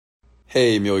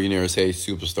Hey, millionaires. Hey,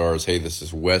 superstars. Hey, this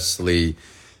is Wesley, $1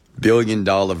 billion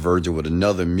virgin with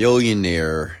another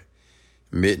Millionaire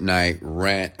Midnight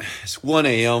rant. It's 1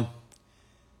 a.m.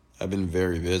 I've been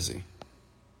very busy.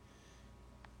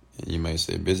 And you might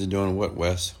say, busy doing what,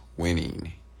 Wes?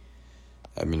 Winning.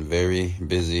 I've been very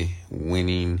busy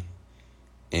winning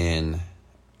in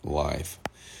life.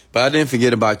 But I didn't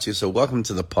forget about you. So welcome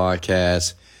to the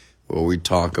podcast where we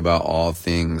talk about all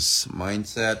things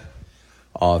mindset,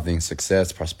 all things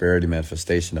success, prosperity,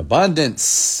 manifestation,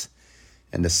 abundance,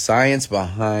 and the science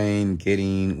behind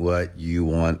getting what you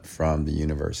want from the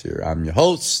universe here. I'm your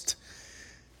host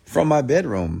from my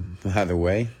bedroom, by the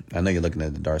way. I know you're looking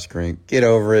at the dark screen. Get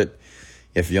over it.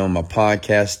 If you're on my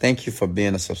podcast, thank you for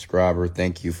being a subscriber.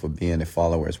 Thank you for being a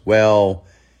follower as well.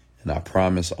 And I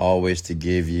promise always to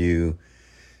give you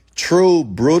true,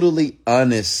 brutally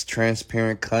honest,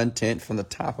 transparent content from the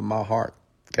top of my heart.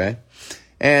 Okay?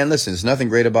 And listen, there's nothing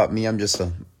great about me. I'm just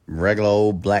a regular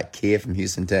old black kid from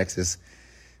Houston, Texas.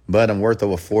 But I'm worth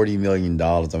over $40 million.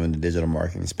 I'm in the digital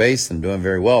marketing space. I'm doing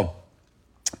very well.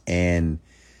 And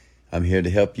I'm here to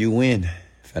help you win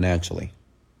financially.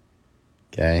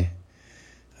 Okay?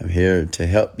 I'm here to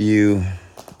help you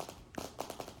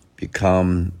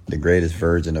become the greatest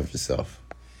version of yourself.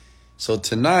 So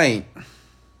tonight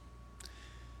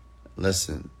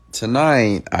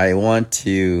I want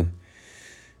to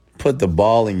put the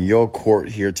ball in your court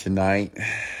here tonight.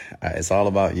 It's all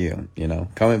about you,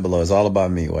 Comment below. It's all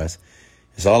about me, Wes.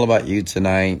 It's all about you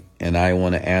tonight, and I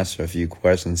want to answer a few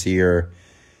questions here.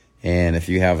 And if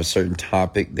you have a certain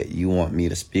topic that you want me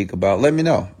to speak about, let me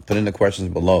know. Put in the questions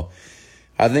below.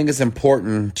 I think it's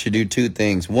important to do two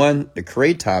things. One, to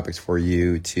create topics for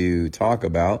you to talk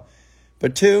about.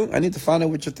 But two, I need to find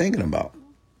out what you're thinking about.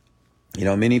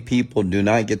 Many people do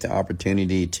not get the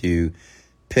opportunity to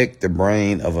pick the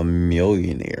brain of a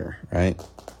millionaire, right?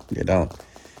 You don't.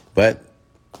 But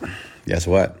guess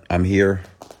what? I'm here.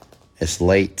 It's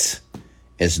late.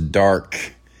 It's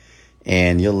dark.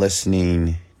 And you're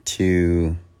listening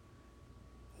to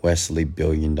Wesley, $1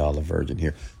 billion virgin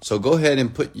here. So go ahead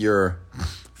and put your,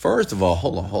 first of all,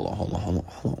 hold on.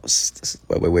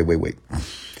 Wait.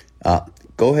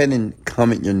 Go ahead and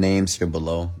comment your names here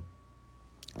below.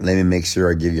 Let me make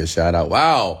sure I give you a shout out.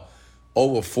 Wow.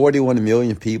 Over 41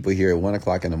 million people here at 1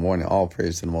 o'clock in the morning. All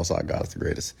praise to the Most High God is the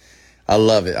greatest. I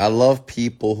love it. I love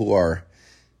people who are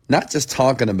not just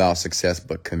talking about success,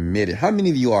 but committed. How many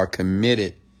of you are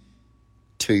committed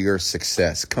to your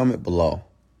success? Comment below.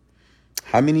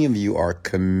 How many of you are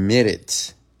committed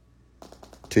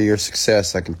to your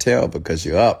success? I can tell because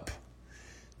you're up.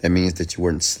 That means that you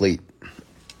weren't asleep.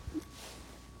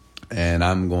 And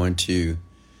I'm going to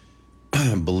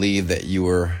believe that you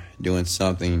were doing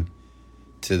something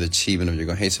to the achievement of your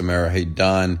goal. Hey, Samara. Hey,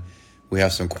 Don. We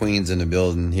have some queens in the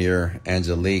building here.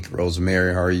 Angelique,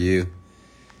 Rosemary, how are you?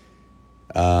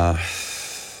 We have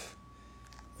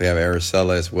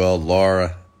Araceli as well.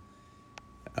 Laura,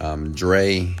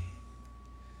 Dre.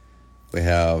 We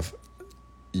have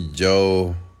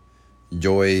Joyce,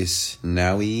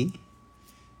 Naui,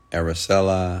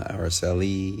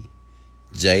 Araceli,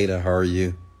 Jada, how are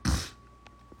you?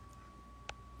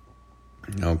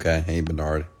 Okay, hey,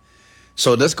 Bernard.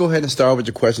 So let's go ahead and start with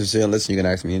your questions here. Listen, you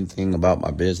can ask me anything about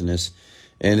my business,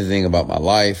 anything about my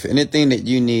life, anything that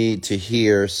you need to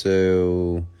hear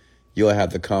so you'll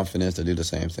have the confidence to do the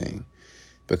same thing.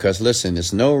 Because listen,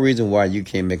 there's no reason why you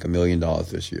can't make $1 million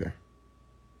this year.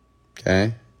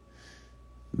 Okay?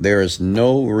 There is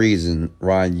no reason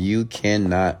why you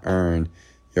cannot earn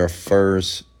your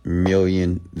first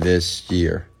million this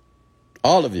year.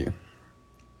 All of you.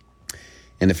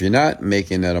 And if you're not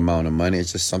making that amount of money,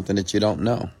 it's just something that you don't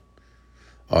know.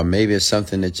 Or maybe it's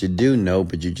something that you do know,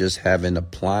 but you just haven't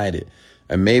applied it.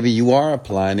 And maybe you are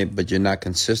applying it, but you're not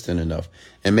consistent enough.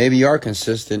 And maybe you are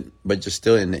consistent, but you're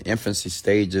still in the infancy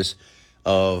stages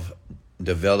of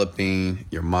developing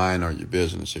your mind or your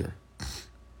business here.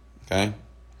 Okay?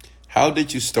 How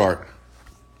did you start?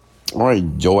 All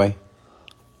right, Joy.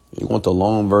 You want the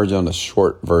long version or the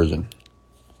short version?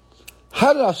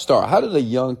 How did I start? How did a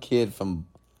young kid from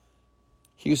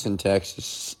Houston,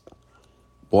 Texas,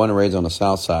 born and raised on the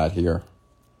south side here,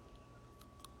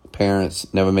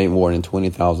 parents never made more than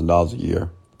 $20,000 a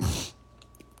year.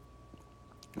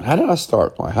 How did I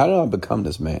start? How did I become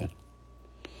this man?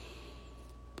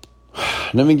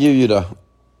 Let me give you the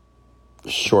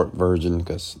short version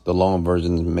because the long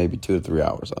version is maybe 2 to 3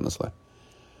 hours, honestly.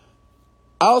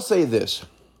 I'll say this.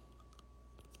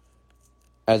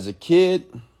 As a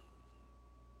kid,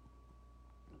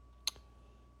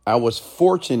 I was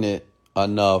fortunate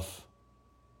enough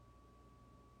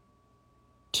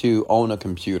to own a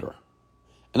computer.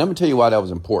 And let me tell you why that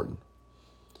was important.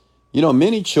 You know,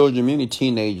 many children, many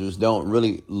teenagers don't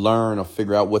really learn or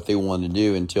figure out what they want to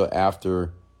do until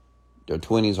after their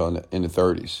 20s or in the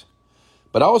 30s.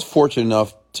 But I was fortunate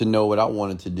enough to know what I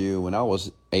wanted to do when I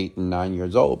was 8 and 9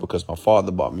 years old because my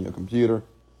father bought me a computer,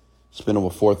 spent over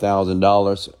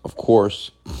 $4,000. Of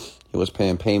course, he was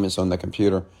paying payments on that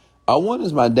computer. I wonder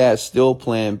is my dad still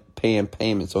paying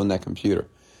payments on that computer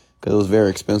because it was very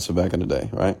expensive back in the day,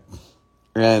 right?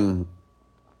 And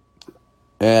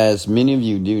as many of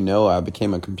you do know, I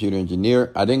became a computer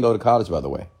engineer. I didn't go to college, by the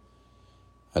way.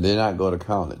 I did not go to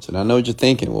college. And I know what you're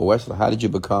thinking. Well, Wesley, how did you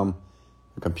become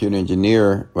a computer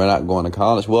engineer by not going to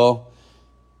college? Well,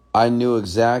 I knew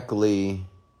exactly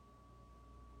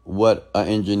what an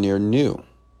engineer knew.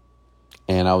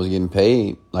 And I was getting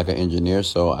paid like an engineer,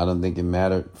 so I don't think it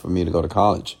mattered for me to go to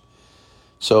college.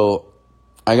 So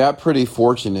I got pretty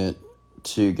fortunate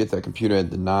to get that computer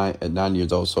at 9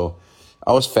 years old. So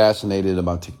I was fascinated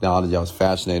about technology. I was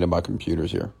fascinated about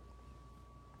computers here.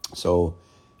 So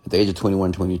at the age of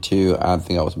 21, 22, I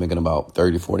think I was making about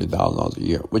 $30,000, $40,000 a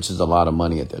year, which is a lot of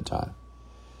money at that time.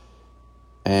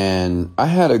 And I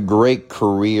had a great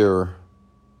career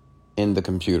in the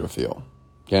computer field,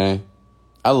 okay?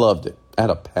 I loved it. I had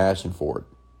a passion for it.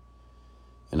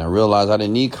 And I realized I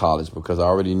didn't need college because I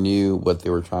already knew what they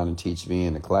were trying to teach me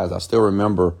in the class. I still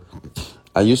remember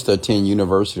I used to attend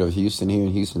University of Houston here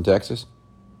in Houston, Texas.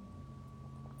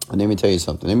 And let me tell you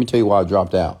something. Let me tell you why I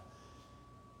dropped out.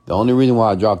 The only reason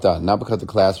why I dropped out, not because the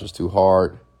class was too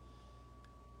hard,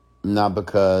 not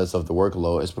because of the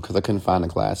workload, it's because I couldn't find the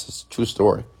class. It's a true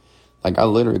story. Like, I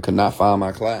literally could not find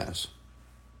my class.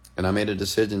 And I made a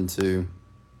decision to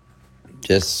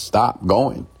just stop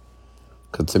going.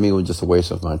 Because to me, it was just a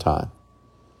waste of my time.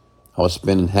 I was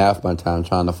spending half my time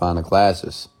trying to find the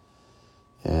classes.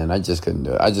 And I just couldn't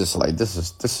do it. I just this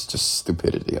is just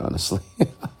stupidity, honestly.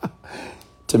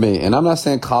 To me. And I'm not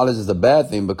saying college is a bad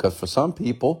thing because for some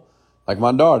people, like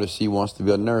my daughter, she wants to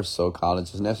be a nurse, so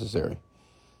college is necessary.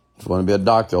 If you want to be a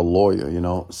doctor, a lawyer, you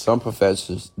know, some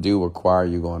professions do require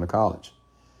you going to college.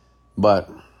 But,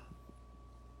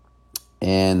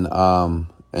 and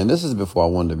this is before I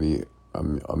wanted to be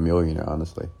a millionaire,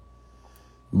 honestly.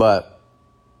 But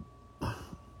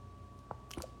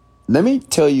let me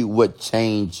tell you what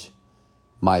changed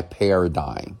my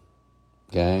paradigm,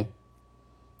 okay?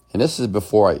 And this is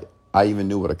before I even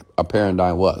knew what a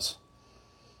paradigm was.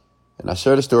 And I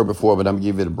shared the story before, but I'm going to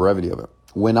give you the brevity of it.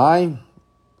 Let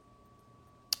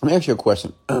me ask you a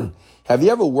question. Have you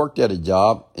ever worked at a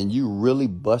job and you really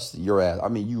busted your ass? I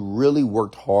mean, you really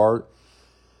worked hard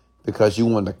because you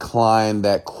wanted to climb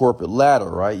that corporate ladder,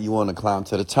 right? You want to climb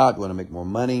to the top. You want to make more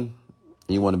money.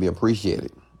 And you want to be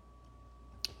appreciated.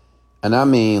 And I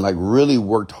mean, like, really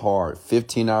worked hard,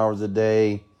 15 hours a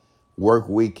day, work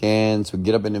weekends, would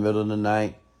get up in the middle of the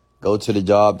night, go to the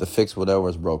job to fix whatever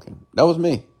was broken. That was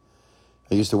me.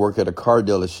 I used to work at a car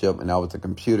dealership, and I was the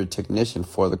computer technician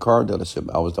for the car dealership.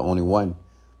 I was the only one.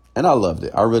 And I loved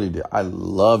it. I really did. I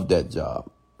loved that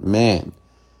job. Man,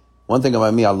 one thing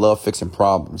about me, I love fixing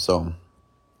problems. So,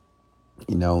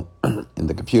 you know, in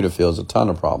the computer field, there's a ton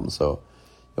of problems. So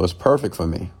it was perfect for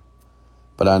me.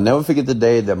 But I'll never forget the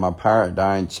day that my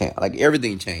paradigm changed. Like,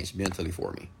 everything changed mentally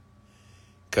for me.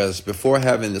 Because before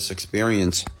having this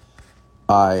experience,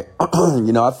 I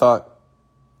thought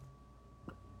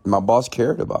my boss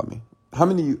cared about me. How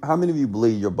many of you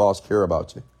believe your boss care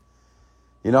about you?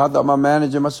 You know, I thought my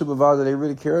manager, my supervisor, they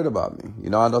really cared about me. You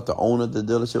know, I thought the owner of the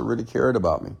dealership really cared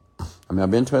about me. I mean,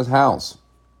 I've been to his house.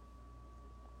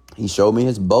 He showed me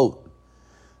his boat.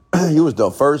 He was the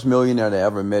first millionaire that I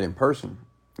ever met in person.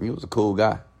 He was a cool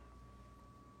guy.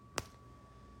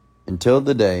 Until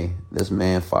the day this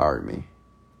man fired me.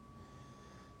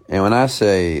 And when I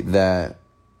say that,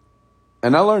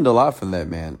 and I learned a lot from that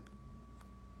man.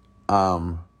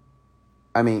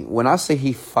 I mean, when I say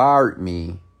he fired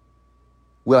me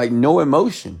with like no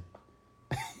emotion,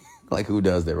 like who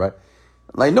does that, right?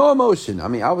 Like no emotion. I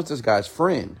mean, I was this guy's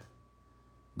friend.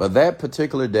 But that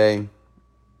particular day,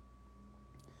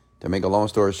 to make a long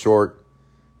story short,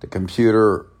 the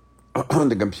computers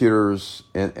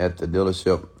at the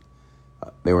dealership,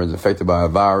 they were infected by a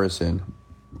virus, and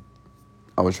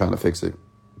I was trying to fix it.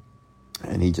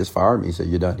 And he just fired me. He said,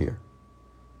 "You're done here."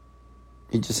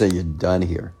 He just said, "You're done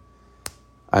here."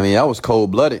 I mean, that was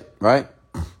cold-blooded, right?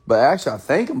 But actually, I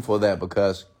thank him for that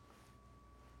because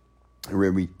it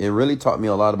really taught me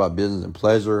a lot about business and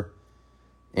pleasure.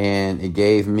 And it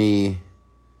gave me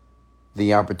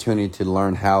the opportunity to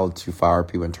learn how to fire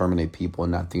people and terminate people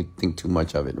and not think too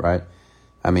much of it, right?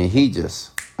 I mean, he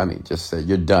just said,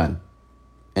 "You're done."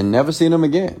 And never seen him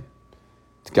again.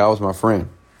 This guy was my friend.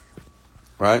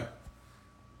 right?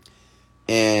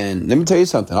 And let me tell you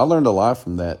something. I learned a lot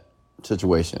from that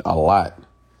situation. A lot.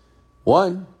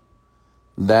 One,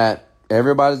 that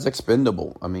everybody's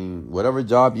expendable. I mean, whatever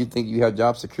job you think you have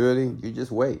job security, you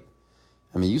just wait.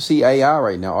 I mean, you see AI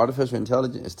right now. Artificial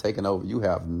intelligence is taking over. You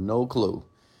have no clue.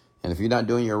 And if you're not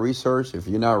doing your research, if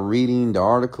you're not reading the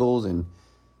articles and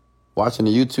watching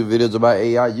the YouTube videos about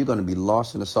AI, you're going to be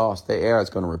lost in the sauce. The AI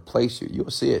is going to replace you. You'll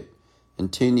see it. In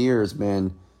 10 years,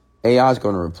 man, AI is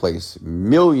going to replace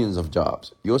millions of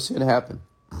jobs. You'll see it happen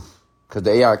because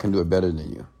the AI can do it better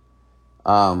than you.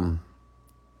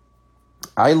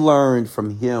 I learned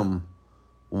from him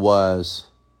was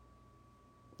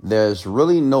there's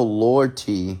really no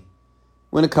loyalty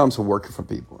when it comes to working for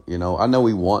people. You know, I know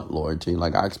we want loyalty.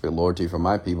 Like I expect loyalty from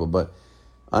my people, but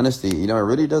honestly, you know, it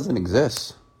really doesn't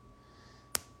exist.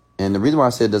 And the reason why I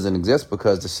say it doesn't exist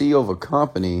because the CEO of a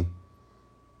company,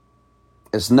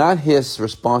 it's not his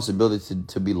responsibility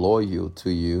to be loyal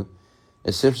to you.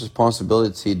 It's his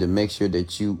responsibility to make sure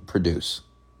that you produce.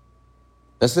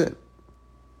 That's it.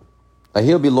 Like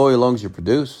he'll be loyal as long as you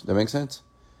produce. That makes sense?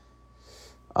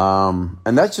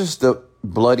 And that's just the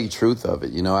bloody truth of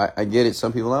it. You know, I get it.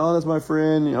 Some people are like, oh, that's my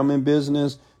friend. I'm in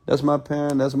business. That's my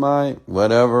parent. That's my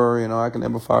whatever. You know, I can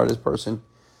never fire this person.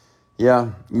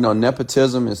 Yeah. You know,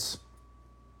 nepotism is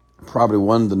probably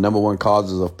one of the number one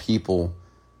causes of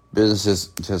businesses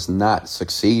just not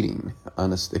succeeding,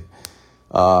 honestly.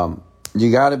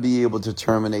 You got to be able to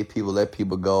terminate people, let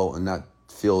people go and not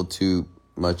feel too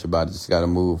much about it. Just got to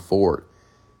move forward.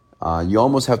 You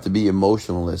almost have to be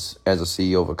emotionless as a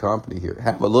CEO of a company here.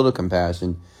 Have a little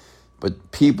compassion,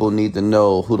 but people need to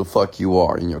know who the fuck you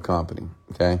are in your company,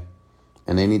 okay?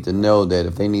 And they need to know that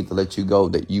if they need to let you go,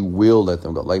 that you will let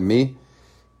them go. Like me,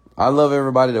 I love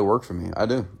everybody that works for me. I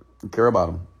do. I care about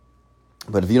them.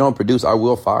 But if you don't produce, I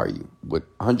will fire you. With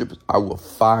 100%, I will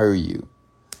fire you.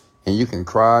 And you can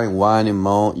cry and whine and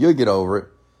moan. You'll get over it,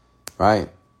 right?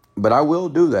 But I will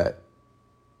do that.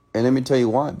 And let me tell you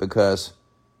why. Because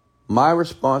my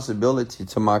responsibility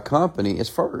to my company is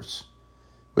first,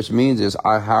 which means is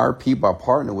I hire people, I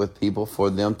partner with people for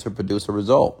them to produce a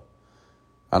result.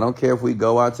 I don't care if we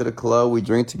go out to the club, we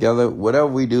drink together, whatever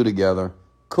we do together,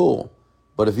 cool.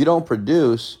 But if you don't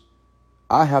produce,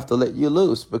 I have to let you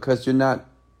loose because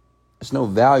there's no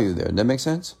value there. Does that make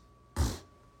sense?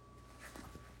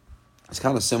 It's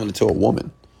kind of similar to a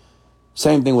woman.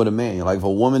 Same thing with a man. Like if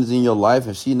a woman is in your life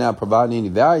and she's not providing any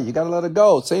value, you got to let her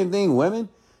go. Same thing, women.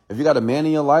 If you got a man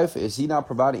in your life, is he not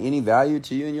providing any value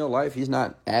to you in your life? He's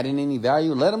not adding any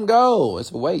value. Let him go.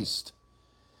 It's a waste.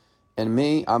 And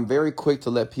me, I'm very quick to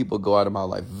let people go out of my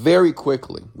life very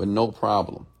quickly with no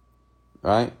problem.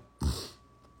 Right?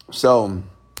 So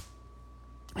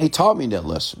he taught me that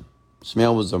lesson. This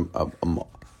man was a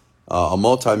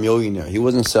multimillionaire. He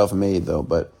wasn't self-made though,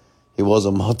 but he was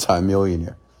a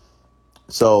multimillionaire.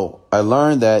 So I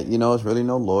learned that, you know, it's really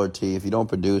no loyalty. If you don't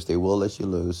produce, they will let you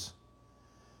loose.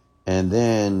 And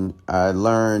then I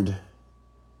learned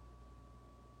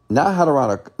not how to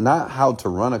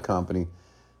run a company,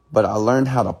 but I learned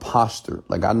how to posture.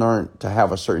 Like I learned to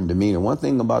have a certain demeanor. One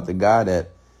thing about the guy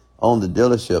that owned the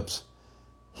dealerships,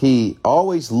 he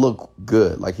always looked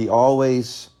good. Like he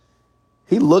looked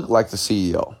like the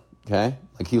CEO. Okay.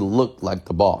 Like he looked like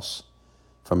the boss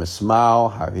from his smile,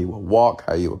 how he would walk,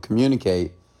 how he would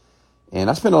communicate. And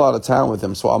I spent a lot of time with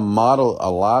him. So I modeled a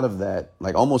lot of that,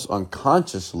 like almost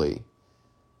unconsciously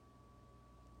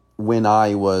when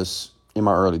I was in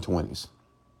my early 20s.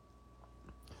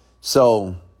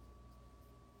 So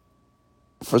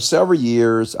for several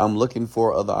years, I'm looking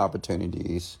for other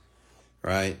opportunities,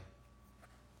 right?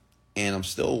 And I'm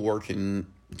still working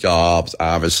jobs,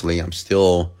 obviously. I'm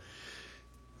still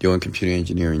doing computer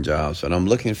engineering jobs. And I'm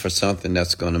looking for something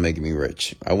that's going to make me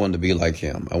rich. I want to be like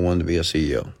him. I want to be a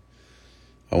CEO.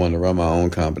 I want to run my own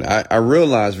company. I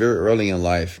realized very early in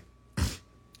life,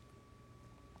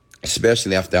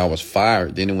 especially after I was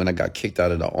fired, then when I got kicked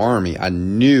out of the army, I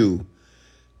knew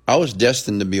I was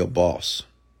destined to be a boss.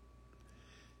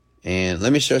 And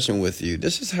let me share something with you.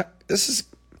 This is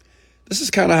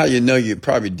kind of how you know you're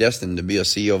probably destined to be a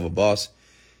CEO of a boss.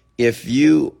 If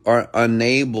you are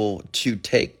unable to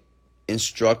take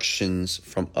instructions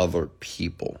from other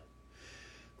people.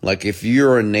 Like if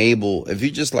you're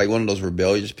just like one of those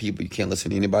rebellious people, you can't listen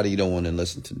to anybody, you don't want to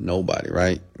listen to nobody,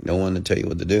 right? No one to tell you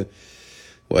what to do.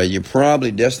 Well, you're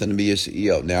probably destined to be a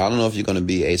CEO. Now, I don't know if you're going to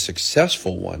be a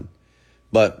successful one,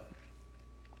 but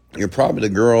you're probably the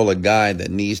girl or guy that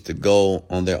needs to go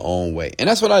on their own way. And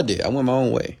that's what I did. I went my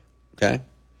own way, okay?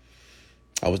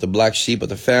 I was the black sheep of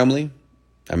the family.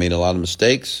 I made a lot of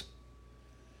mistakes.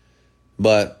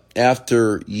 But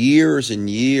after years and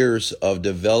years of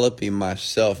developing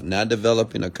myself, not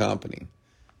developing a company.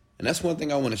 And that's one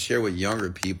thing I want to share with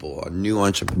younger people, or new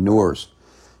entrepreneurs.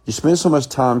 You spend so much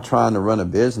time trying to run a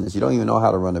business, you don't even know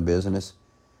how to run a business.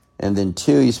 And then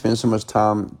two, you spend so much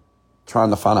time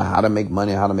trying to find out how to make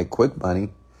money, how to make quick money.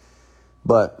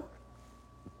 But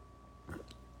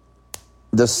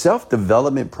the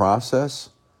self-development process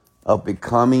of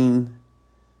becoming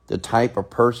the type of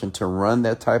person to run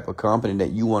that type of company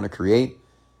that you want to create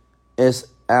is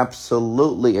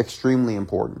absolutely extremely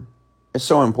important. It's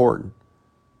so important.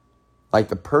 Like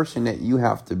the person that you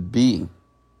have to be,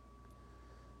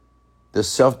 the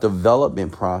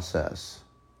self-development process,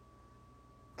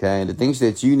 okay, the things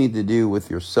that you need to do with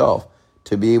yourself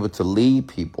to be able to lead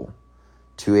people,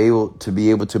 to be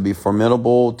able to be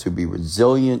formidable, to be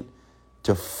resilient,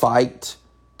 to fight,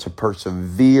 to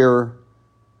persevere,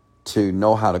 to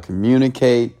know how to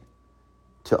communicate,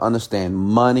 to understand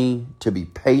money, to be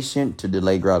patient, to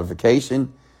delay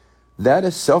gratification. That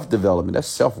is self-development. That's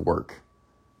self-work,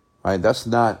 right? That's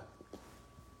not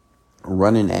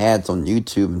running ads on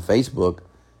YouTube and Facebook.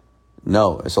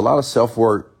 No, it's a lot of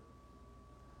self-work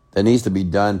that needs to be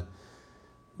done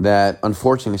that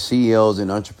unfortunately CEOs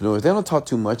and entrepreneurs, they don't talk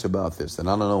too much about this. And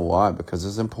I don't know why, because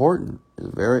it's important.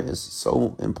 It's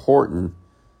so important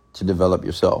to develop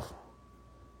yourself.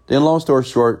 Then long story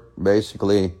short,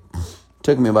 basically, it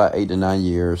took me about 8 to 9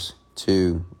 years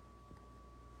to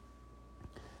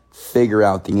figure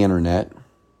out the internet.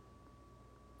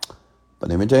 But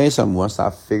let me tell you something, once I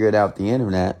figured out the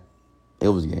internet, it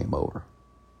was game over.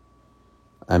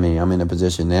 I mean, I'm in a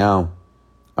position now,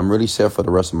 I'm really set for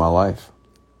the rest of my life.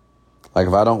 Like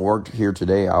if I don't work here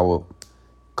today, I will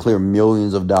clear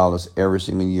millions of dollars every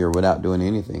single year without doing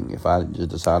anything if I just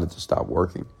decided to stop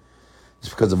working. It's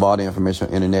because of all the information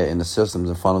on the internet and the systems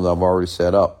and funnels I've already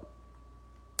set up.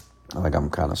 Like I'm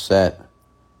kind of set.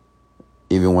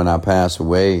 Even when I pass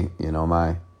away,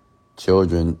 my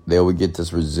children, they would get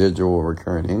this residual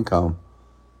recurring income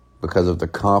because of the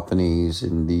companies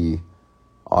and the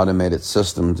automated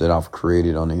systems that I've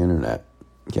created on the internet.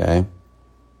 Okay.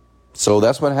 So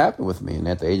that's what happened with me. And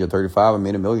at the age of 35, I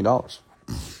made $1 million.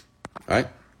 Right.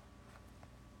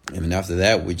 And then after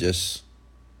that, we're just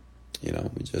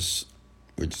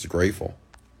grateful.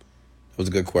 That was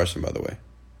a good question, by the way.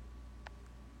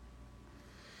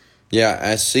 Yeah,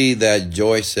 I see that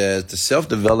Joy says the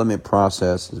self-development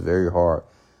process is very hard.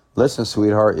 Listen,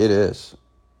 sweetheart, it is.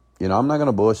 I'm not going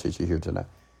to bullshit you here tonight.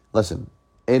 Listen,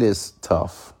 it is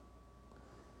tough.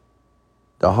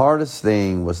 The hardest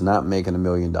thing was not making $1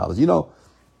 million.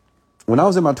 When I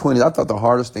was in my 20s, I thought the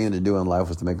hardest thing to do in life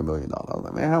was to make $1 million. I was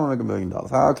like, man, how do I make $1 million?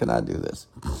 How can I do this?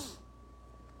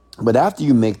 But after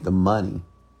you make the money,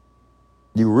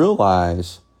 you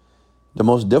realize the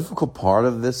most difficult part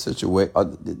of this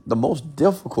situation, the most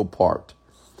difficult part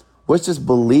was just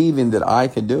believing that I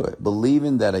could do it.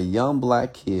 Believing that a young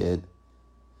black kid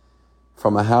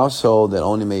from a household that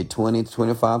only made $20,000 to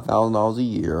 $25,000 a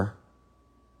year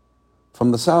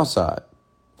from the South Side,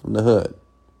 from the hood,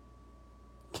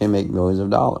 can make millions of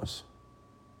dollars.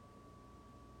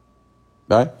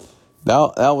 Right?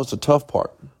 That was the tough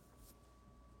part,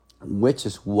 which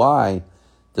is why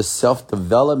the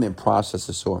self-development process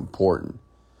is so important.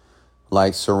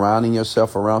 Like surrounding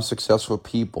yourself around successful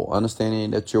people,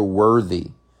 understanding that you're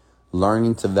worthy,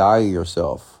 learning to value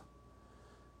yourself,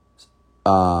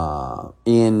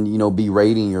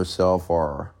 berating yourself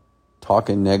or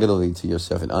talking negatively to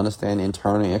yourself, and understanding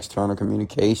internal and external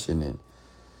communication. And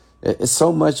it's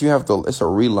so much it's a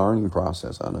relearning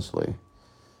process, honestly.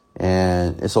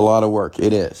 And it's a lot of work.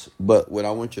 It is. But what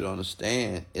I want you to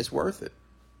understand, it's worth it.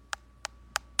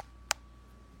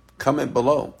 Comment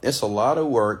below. It's a lot of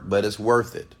work, but it's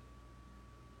worth it.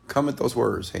 Comment those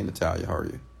words. Hey, Natalia, how are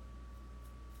you?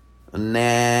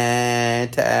 Natalia.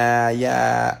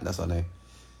 That's her name.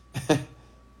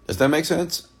 Does that make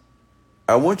sense?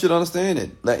 I want you to understand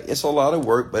it. Like, it's a lot of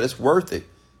work, but it's worth it.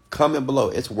 Comment below.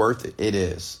 It's worth it. It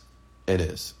is. It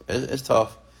is. It's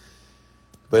tough,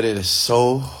 but it is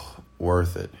so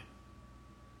worth it.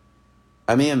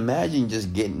 I mean, imagine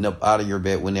just getting up out of your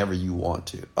bed whenever you want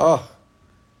to. Oh,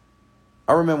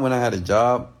 I remember when I had a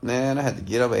job, man, I had to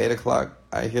get up at 8 o'clock.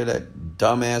 I hear that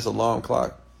dumbass alarm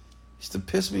clock. It used to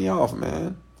piss me off,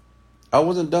 man. I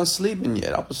wasn't done sleeping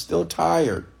yet. I was still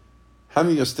tired. How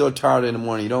many of you are still tired in the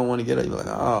morning? You don't want to get up. You're like,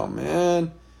 oh,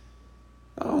 man,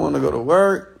 I don't want to go to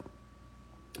work.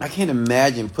 I can't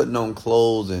imagine putting on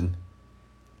clothes and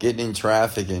getting in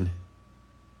traffic and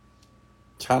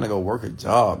trying to go work a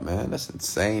job, man. That's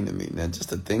insane to me, man, just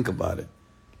to think about it.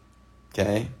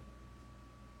 Okay?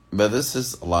 But this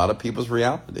is a lot of people's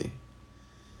reality.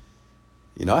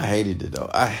 I hated it though.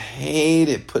 I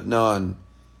hated putting on,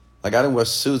 like I didn't wear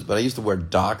suits, but I used to wear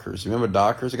Dockers. Remember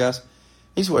Dockers, guys?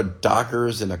 I used to wear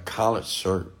Dockers and a collared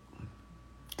shirt.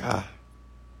 God.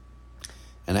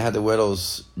 And I had to wear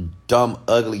those dumb,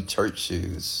 ugly church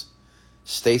shoes.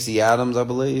 Stacey Adams, I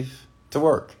believe, to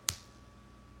work.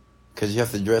 Because you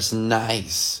have to dress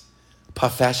nice.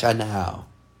 Professional.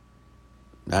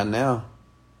 Not now.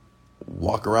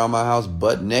 Walk around my house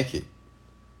butt naked.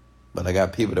 But I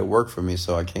got people that work for me,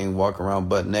 so I can't walk around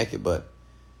butt naked. But,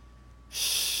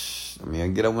 I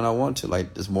get up when I want to.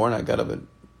 Like this morning, I got up at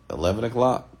 11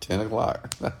 o'clock, 10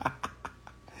 o'clock.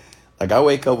 Like I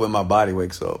wake up when my body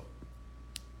wakes up.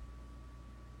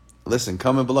 Listen,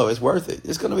 comment below. It's worth it.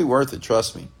 It's going to be worth it.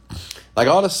 Trust me. Like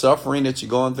all the suffering that you're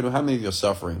going through, how many of you are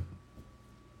suffering?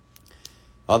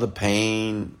 All the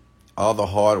pain, all the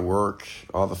hard work,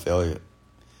 all the failure.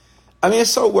 It's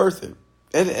so worth it.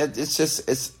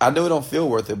 I know it don't feel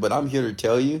worth it, but I'm here to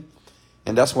tell you.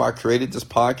 And that's why I created this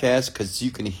podcast, because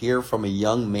you can hear from a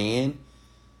young man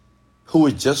who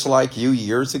was just like you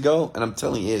years ago. And I'm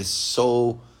telling you, it's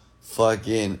so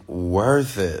fucking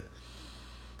worth it.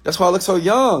 That's why I look so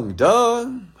young.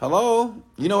 Duh. Hello.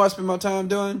 You know what I spend my time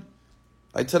doing?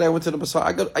 Like today I went to the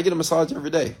massage. I get a massage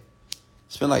every day.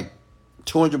 Spend like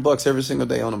 $200 every single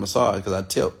day on a massage because I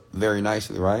tip very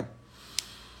nicely, right?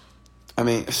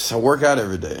 I work out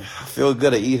every day. I feel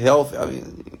good. I eat healthy.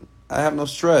 I have no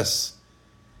stress.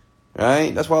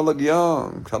 Right? That's why I look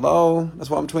young. Hello? That's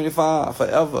why I'm 25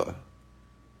 forever.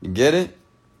 You get it?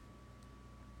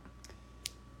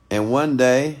 And one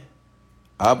day,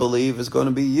 I believe it's going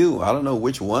to be you. I don't know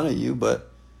which one of you, but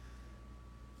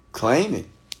claim it.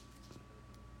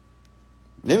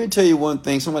 Let me tell you one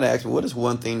thing. Somebody asked me, what is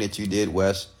one thing that you did,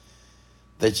 Wes,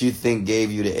 that you think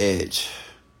gave you the edge?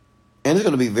 And it's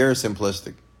going to be very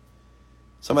simplistic.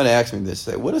 Somebody asked me this.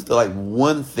 Say, what is the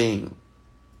one thing?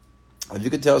 If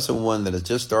you could tell someone that is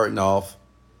just starting off,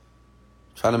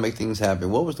 trying to make things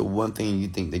happen, what was the one thing you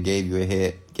think that gave you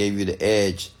the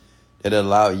edge that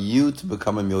allowed you to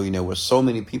become a millionaire where so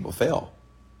many people fail?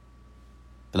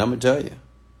 And I'm going to tell you.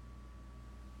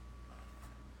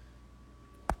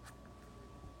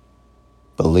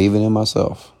 Believing in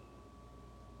myself.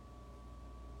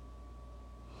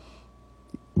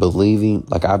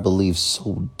 I believe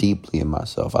so deeply in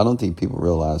myself. I don't think people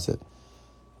realize it.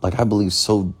 I believe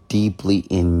so deeply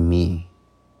in me.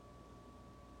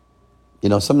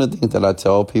 Some of the things that I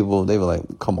tell people, they were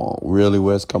like, come on, really,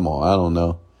 Wes? Come on, I don't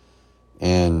know.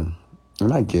 And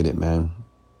I get it, man.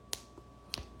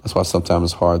 That's why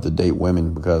sometimes it's hard to date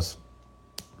women, because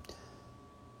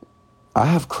I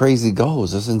have crazy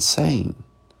goals. It's insane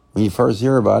when you first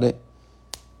hear about it,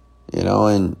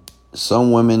 and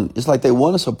some women, it's like they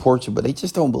want to support you, but they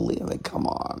just don't believe. Like, come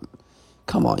on,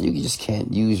 you just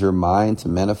can't use your mind to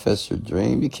manifest your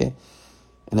dream. You can't.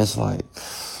 And it's like,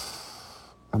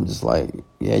 I'm just like,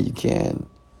 yeah, you can.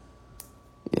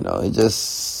 It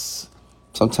just,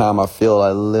 sometimes I feel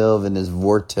I live in this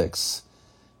vortex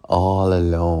all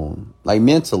alone. Like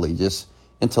mentally, just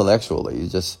intellectually. You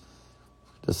just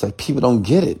like people don't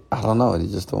get it. I don't know. They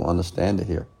just don't understand it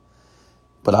here.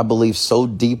 But I believe so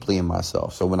deeply in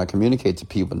myself. So when I communicate to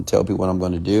people and tell people what I'm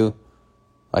going to do,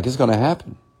 it's going to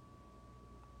happen.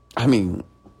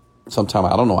 Sometimes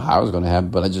I don't know how it's going to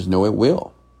happen, but I just know it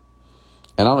will.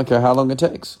 And I don't care how long it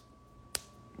takes.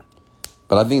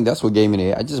 But I think that's what gave me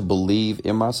the edge. I just believe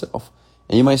in myself.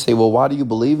 And you might say, well, why do you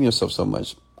believe in yourself so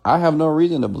much? I have no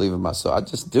reason to believe in myself. I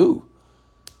just do.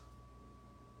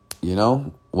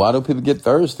 Why do people get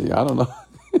thirsty? I don't know.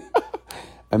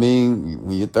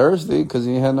 When you're thirsty because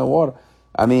you ain't had no water.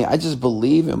 I just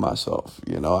believe in myself.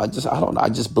 I don't know. I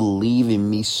just believe in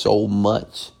me so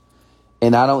much.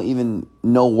 And I don't even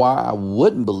know why I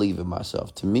wouldn't believe in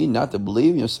myself. To me, not to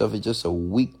believe in yourself is just a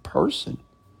weak person.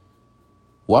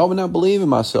 Why would I not believe in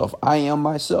myself? I am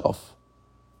myself.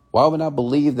 Why would I not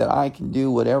believe that I can do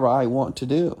whatever I want to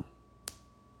do?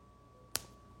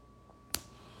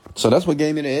 So that's what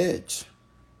gave me the edge.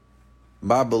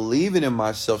 By believing in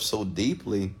myself so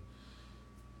deeply,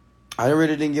 I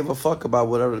really didn't give a fuck about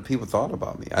whatever the people thought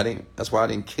about me. That's why I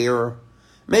didn't care.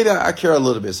 Maybe I care a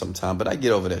little bit sometimes, but I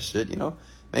get over that shit,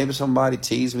 Maybe somebody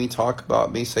tease me, talk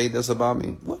about me, say this about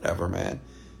me. Whatever, man.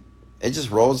 It just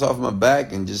rolls off my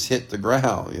back and just hit the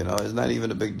ground, It's not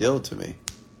even a big deal to me.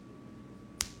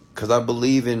 Because I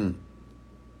believe in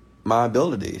my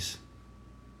abilities.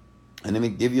 And let me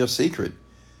give you a secret.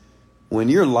 When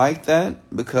you're like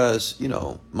that, because,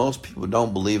 most people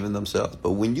don't believe in themselves.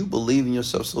 But when you believe in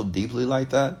yourself so deeply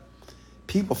like that,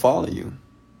 people follow you.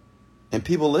 And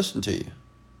people listen to you.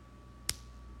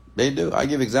 They do. I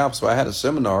give examples. So I had a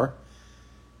seminar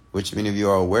which many of you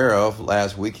are aware of.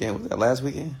 Last weekend, was that last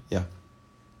weekend? Yeah.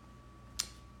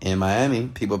 In Miami,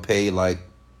 people pay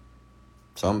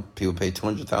some people pay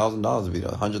 $200,000 to be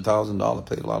there, $100,000,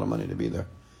 paid a lot of money to be there.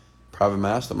 Private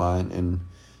mastermind, and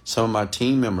some of my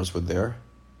team members were there.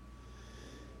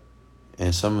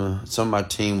 And some of my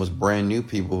team was brand new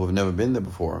people who have never been there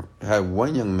before. I had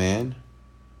one young man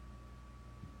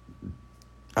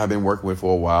I've been working with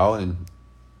for a while, and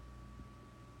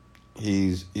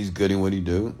he's good in what he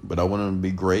do, but I want him to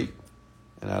be great.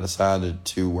 And I decided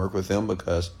to work with him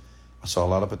because I saw a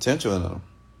lot of potential in him.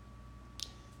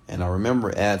 And I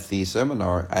remember at the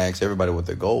seminar, I asked everybody what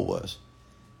their goal was.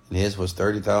 And his was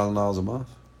 $30,000 a month.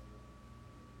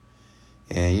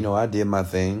 And, I did my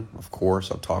thing. Of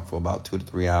course, I talked for about 2 to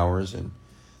 3 hours. And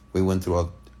we went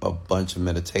through a bunch of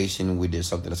meditation. We did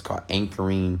something that's called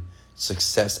anchoring,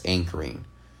 success anchoring.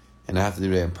 And I have to do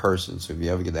that in person. So if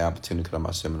you ever get the opportunity to come to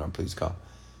my seminar, please come.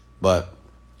 But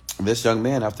this young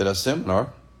man, after that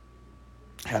seminar,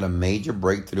 had a major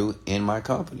breakthrough in my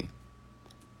company.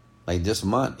 Like this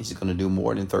month, he's going to do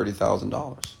more than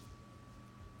 $30,000.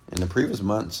 In the previous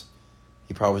months,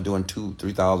 he probably was doing $2,000,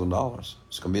 $3,000.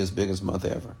 It's going to be his biggest month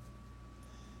ever.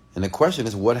 And the question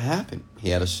is, what happened? He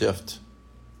had a shift.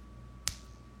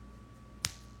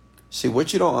 See,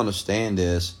 what you don't understand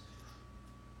is,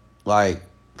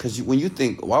 because when you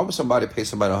think, why would somebody pay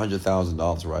somebody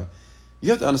 $100,000, right? You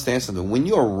have to understand something. When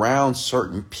you're around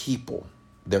certain people,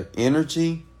 their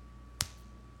energy,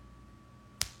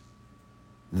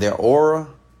 their aura,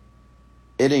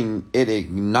 it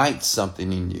ignites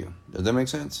something in you. Does that make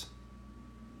sense?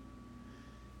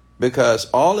 Because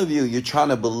all of you're trying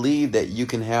to believe that you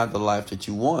can have the life that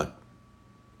you want.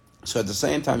 So at the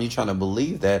same time, you're trying to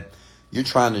believe that, you're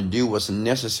trying to do what's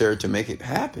necessary to make it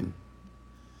happen.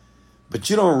 But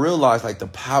you don't realize the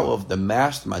power of the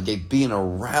mastermind, they being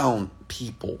around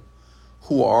people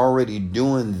who are already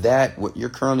doing that, what you're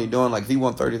currently doing. If you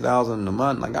want $30,000 a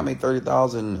month, I make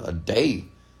 $30,000 a day.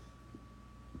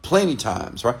 Plenty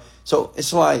times, right? So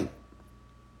it's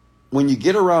when you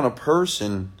get around a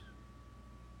person,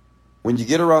 when you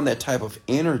get around that type of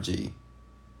energy,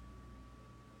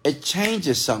 it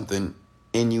changes something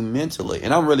in you mentally.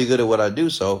 And I'm really good at what I do.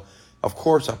 So, of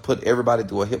course, I put everybody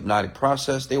through a hypnotic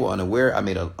process. They were unaware. I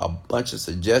made a bunch of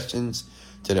suggestions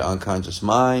to their unconscious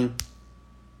mind.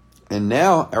 And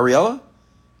now, Ariella,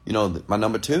 my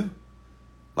number 2,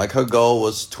 her goal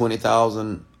was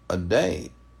 $20,000 a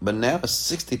day. But now it's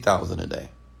 $60,000 a day.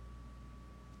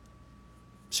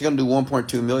 She's going to do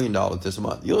 $1.2 million this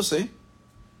month. You'll see.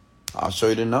 I'll show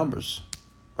you the numbers.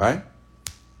 Right?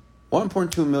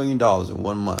 $1.2 million in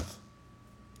 1 month.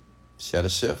 She had a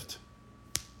shift.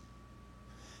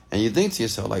 And you think to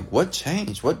yourself, what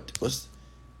changed? It's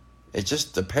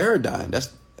just the paradigm.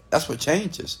 That's what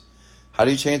changes. How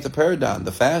do you change the paradigm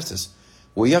the fastest?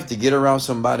 Well, you have to get around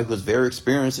somebody who's very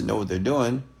experienced and know what they're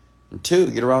doing. And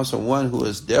 2, get around someone who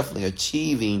is definitely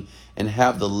achieving and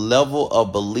have the level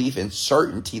of belief and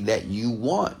certainty that you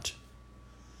want.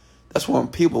 That's why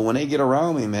when they get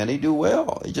around me, man, they do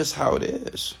well. It's just how it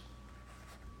is.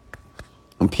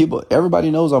 And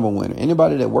everybody knows I'm a winner.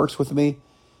 Anybody that works with me,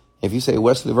 if you say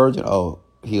Wesley Virgin,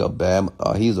 he's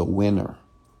a winner.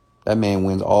 That man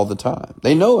wins all the time.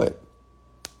 They know it.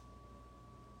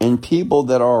 And people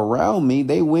that are around me,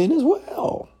 they win as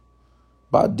well.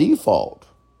 By default.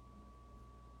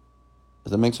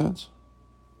 Does that make sense?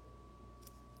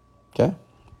 Okay.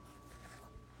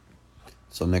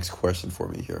 So next question for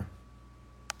me here.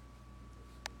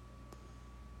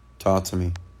 Talk to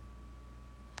me.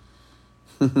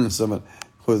 Someone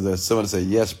say,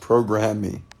 yes, program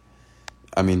me.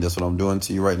 That's what I'm doing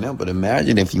to you right now. But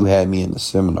imagine if you had me in the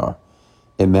seminar.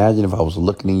 Imagine if I was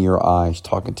looking in your eyes,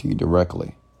 talking to you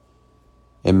directly.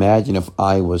 Imagine if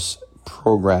I was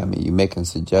programming you, making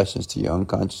suggestions to your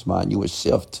unconscious mind. You would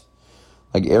shift.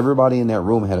 Everybody in that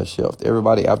room had a shift.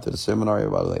 Everybody after the seminar,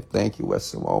 everybody was thank you,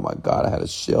 Weston. Oh my God, I had a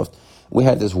shift. We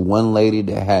had this one lady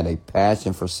that had a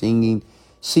passion for singing.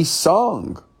 She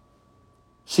sung.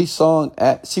 She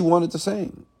wanted to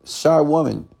sing. Shy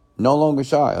woman, no longer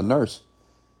shy, a nurse,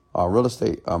 a real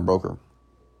estate broker.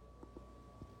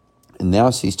 And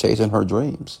now she's chasing her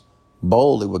dreams,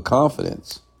 boldly with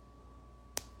confidence.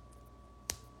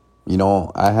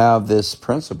 I have this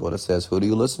principle that says, who do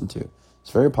you listen to?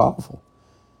 It's very powerful.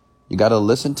 You got to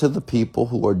listen to the people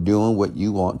who are doing what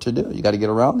you want to do. You got to get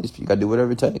around these people. You got to do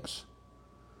whatever it takes.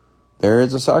 There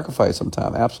is a sacrifice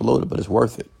sometimes, absolutely, but it's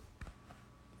worth it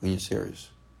when you're serious.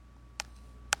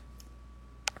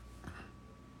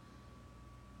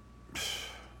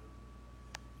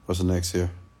 What's the next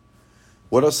here?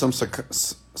 What are some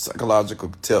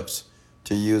psychological tips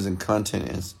to use in content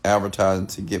and advertising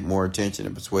to get more attention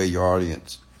and persuade your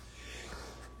audience?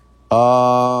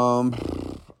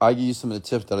 I give you some of the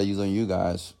tips that I use on you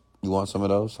guys. You want some of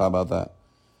those? How about that?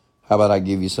 How about I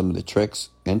give you some of the tricks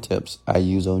and tips I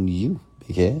use on you,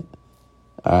 big head?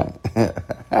 All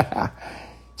right.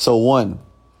 So one,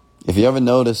 if you ever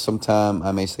notice, sometime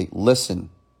I may say, listen.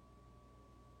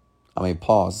 I may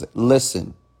pause.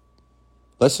 Listen.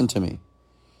 Listen to me.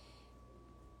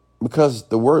 Because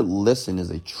the word listen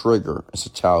is a trigger. It's a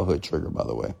childhood trigger, by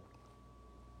the way.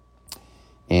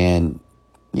 And,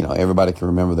 everybody can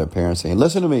remember their parents saying,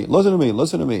 listen to me, listen to me,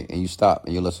 listen to me. And you stop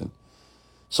and you listen.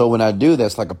 So when I do that,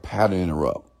 it's like a pattern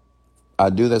interrupt. I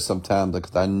do that sometimes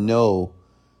because I know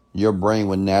your brain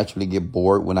would naturally get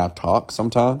bored when I talk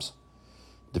sometimes,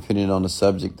 depending on the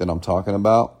subject that I'm talking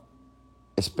about,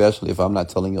 especially if I'm not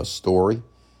telling you a story.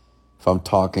 If I'm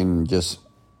talking just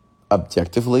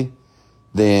objectively,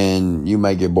 then you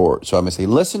may get bored. So I may say,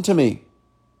 listen to me,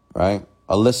 right?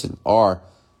 Or listen, or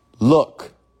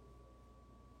look,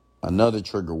 another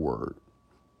trigger word.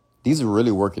 These are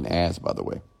really working ads, by the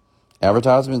way.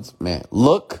 Advertisements, man,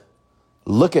 look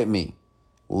at me,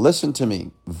 listen to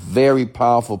me. Very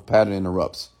powerful pattern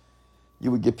interrupts. You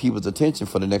would get people's attention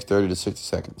for the next 30 to 60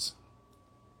 seconds.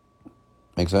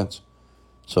 Make sense?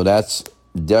 So that's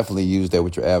definitely use that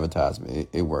with your advertisement.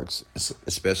 It works,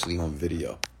 especially on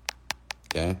video.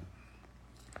 Okay.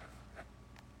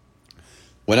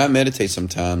 When I meditate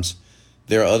sometimes,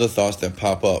 there are other thoughts that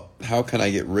pop up. How can I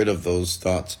get rid of those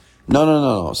thoughts?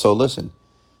 No. So listen.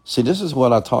 See, this is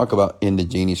what I talk about in the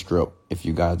Genie script, if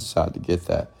you guys decide to get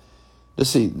that.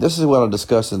 This is what I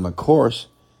discuss in my course.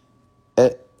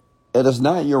 It is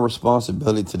not your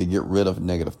responsibility to get rid of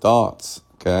negative thoughts,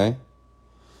 okay?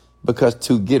 Because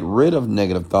to get rid of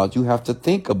negative thoughts, you have to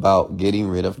think about getting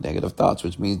rid of negative thoughts,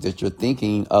 which means that you're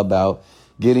thinking about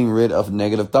getting rid of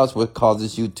negative thoughts, what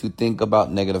causes you to think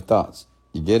about negative thoughts.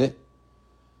 You get it?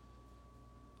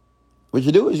 What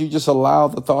you do is you just allow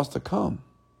the thoughts to come.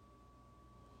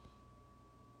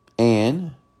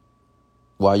 And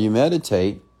while you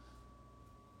meditate,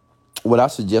 what I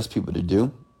suggest people to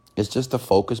do is just to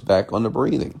focus back on the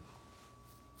breathing.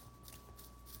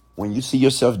 When you see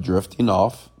yourself drifting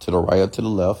off to the right or to the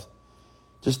left,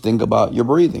 just think about your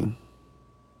breathing.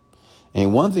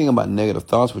 And one thing about negative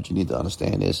thoughts, what you need to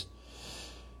understand is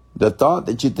the thought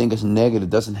that you think is negative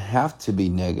doesn't have to be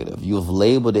negative. You've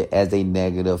labeled it as a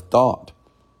negative thought.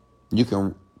 You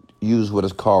can use what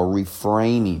is called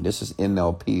reframing. This is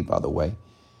NLP, by the way.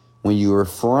 When you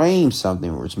reframe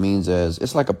something, which means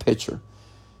it's like a picture.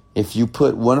 If you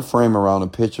put one frame around a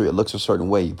picture, it looks a certain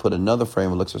way. You put another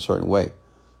frame, it looks a certain way.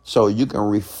 So you can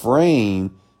reframe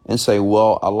and say,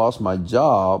 well, I lost my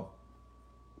job,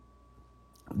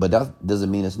 but that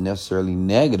doesn't mean it's necessarily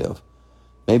negative.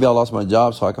 Maybe I lost my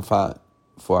job so I can start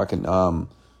working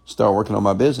on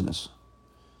my business.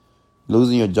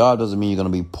 Losing your job doesn't mean you're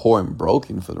going to be poor and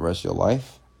broken for the rest of your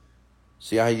life.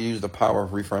 See how you use the power of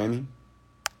reframing?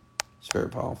 It's very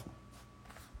powerful.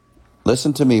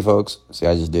 Listen to me, folks. See,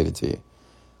 I just did it to you.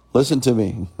 Listen to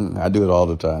me. I do it all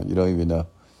the time. You don't even know.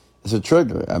 It's a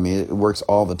trigger. I mean, it works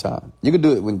all the time. You can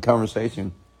do it in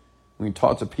conversation. When you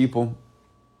talk to people,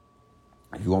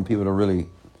 if you want people to really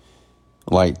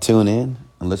tune in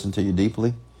and listen to you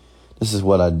deeply, this is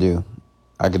what I do.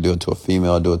 I could do it to a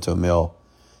female, do it to a male.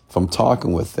 If I'm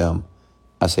talking with them,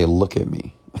 I say, look at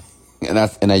me. and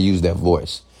I use that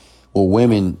voice. With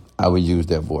women, I would use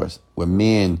that voice. With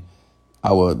men,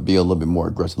 I would be a little bit more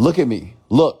aggressive. Look at me.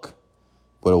 Look.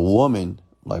 With a woman,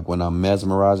 like when I'm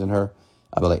mesmerizing her,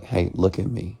 I'd be like, hey, look at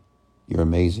me. You're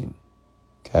amazing.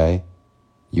 Okay?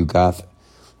 You got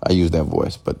I use that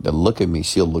voice. But the look at me,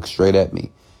 she'll look straight at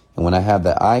me. And when I have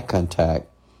that eye contact,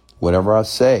 whatever I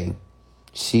say,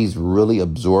 she's really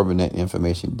absorbing that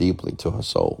information deeply to her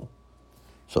soul.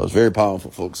 So it's very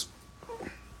powerful, folks.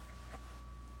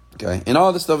 Okay. And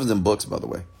all this stuff is in books, by the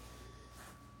way.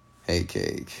 Hey,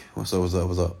 Cake. What's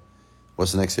up?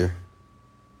 What's next here?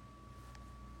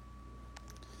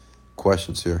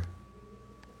 Questions here.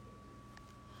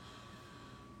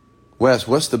 Wes,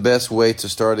 what's the best way to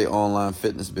start an online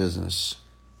fitness business?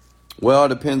 Well, it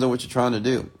depends on what you're trying to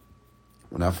do.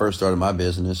 When I first started my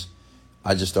business,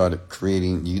 I just started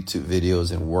creating YouTube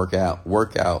videos and workout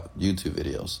YouTube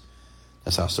videos.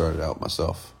 That's how I started out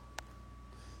myself.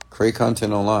 Create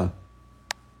content online.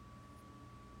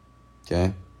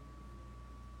 Okay.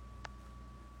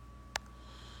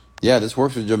 Yeah, this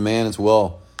works with your man as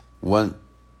well. One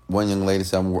young lady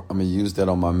said, I'm going to use that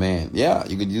on my man. Yeah,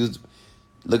 you could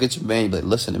look at your man, but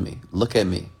listen to me. Look at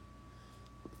me.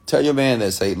 Tell your man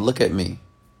that, say, look at me.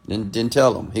 Then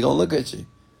tell him. He going to look at you.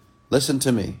 Listen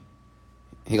to me.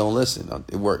 He gonna listen.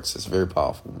 It works. It's very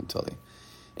powerful. I'm telling you.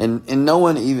 And no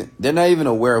one they're not even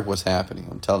aware of what's happening.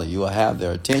 I'm telling you, you will have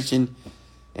their attention,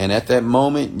 and at that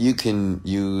moment, you can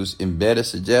use embedded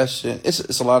suggestion.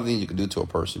 It's a lot of things you can do to a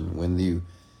person when you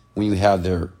have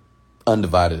their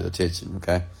undivided attention.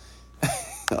 Okay,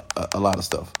 a lot of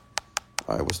stuff.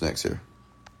 All right, what's next here?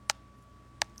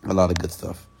 A lot of good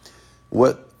stuff.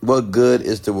 What good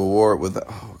is the reward with?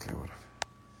 Okay, whatever.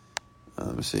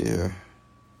 Let me see here.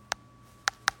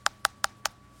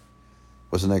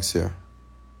 What's next here?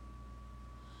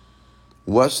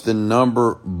 What's the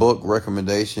number book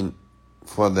recommendation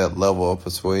for that level of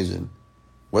persuasion?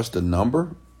 What's the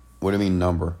number? What do you mean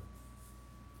number?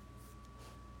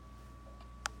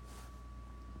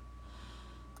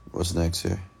 What's next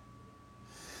here?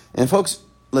 And folks,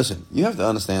 listen, you have to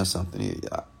understand something.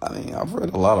 I mean, I've read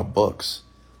a lot of books.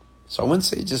 So I wouldn't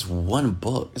say just one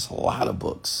book. It's a lot of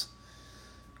books.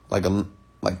 Like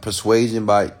Persuasion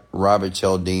by Robert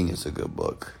Cialdini is a good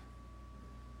book.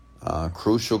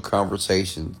 Crucial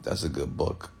Conversations, that's a good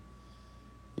book.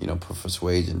 For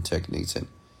persuasion techniques. And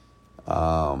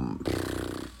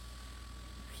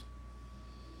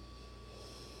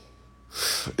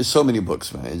it's so many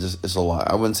books, man. It's a lot.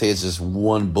 I wouldn't say it's just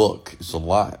one book. It's a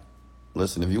lot.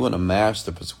 Listen, if you want to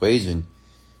master persuasion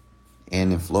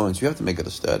and influence, you have to make it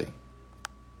a study.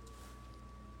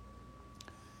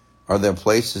 Are there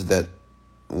places that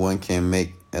one can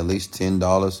make at least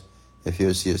 $10 if he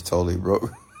or she is totally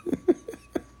broke?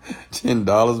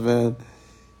 $10, man.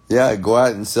 Yeah, go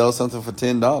out and sell something for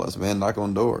 $10, man. Knock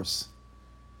on doors.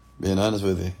 Being honest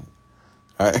with you.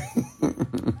 All right.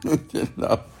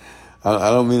 I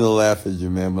don't mean to laugh at you,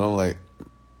 man, but I'm like,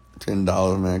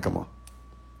 $10, man. Come on.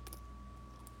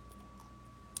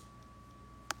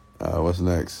 What's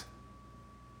next?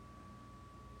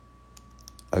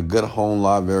 A good home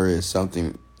library is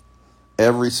something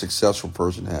every successful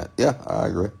person had. Yeah, I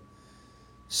agree.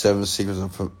 7 Secrets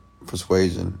of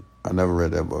Persuasion. I never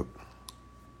read that book.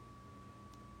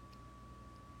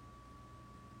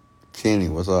 Kenny,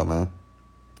 what's up, man?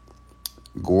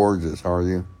 Gorgeous, how are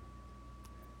you?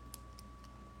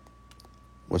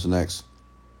 What's next?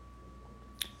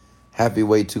 Happy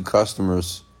Way to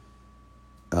customers.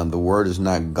 The word is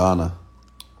not gonna.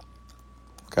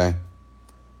 Okay?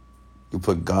 You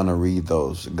put gonna read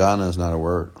those. Gonna is not a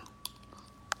word.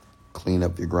 Clean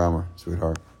up your grammar,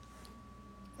 sweetheart.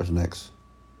 What's next?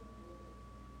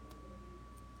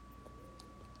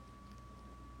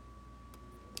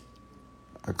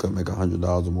 I could make $100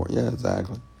 or more. Yeah,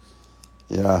 exactly.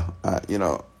 Yeah,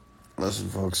 listen,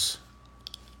 folks.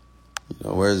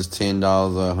 Where's $10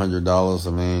 or $100? I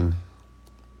mean,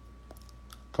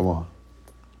 come on.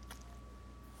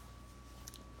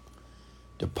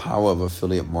 The power of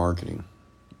affiliate marketing.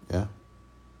 Yeah.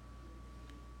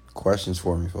 Questions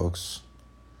for me, folks.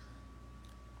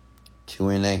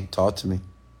 Q&A. Talk to me.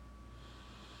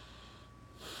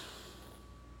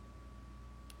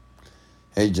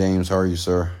 Hey, James. How are you,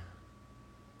 sir?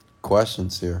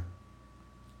 Questions here.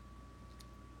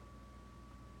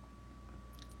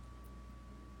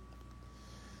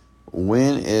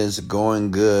 When is going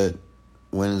good?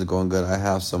 I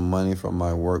have some money from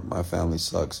my work. My family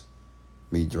sucks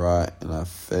me dry, and I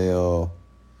feel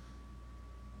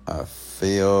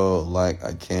like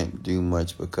I can't do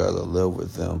much because I live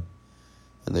with them,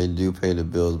 and they do pay the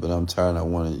bills, but I'm tired. I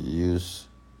want to use.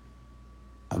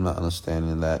 I'm not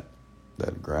understanding that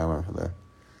grammar there.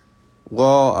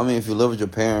 Well, I mean, if you live with your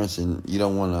parents and you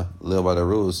don't want to live by the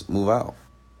rules, move out.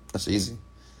 That's easy.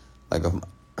 Like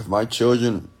if my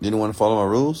children didn't want to follow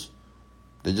my rules,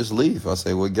 they just leave. I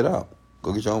say, well, get out.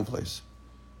 Go get your own place.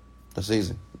 That's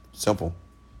easy. Simple.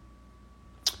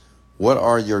 What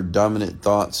are your dominant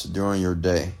thoughts during your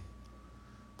day?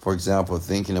 For example,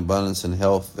 thinking abundance and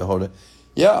health the whole day.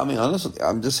 Yeah, I mean, honestly,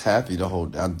 I'm just happy the whole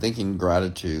day. I'm thinking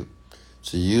gratitude.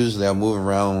 So usually I move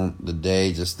around the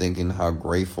day just thinking how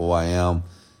grateful I am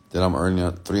that I'm earning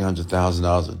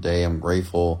 $300,000 a day. I'm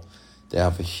grateful that I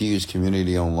have a huge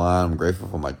community online. I'm grateful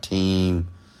for my team.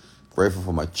 Grateful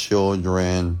for my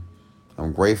children.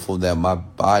 I'm grateful that my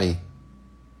body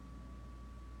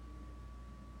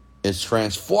is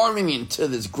transforming me into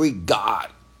this Greek god.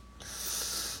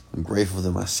 I'm grateful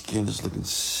that my skin is looking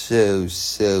so,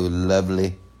 so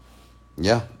lovely.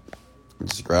 Yeah,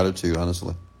 just gratitude,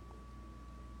 honestly.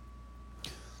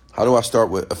 How do I start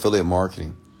with affiliate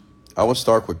marketing? I would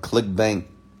start with ClickBank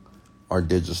or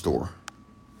Digistore.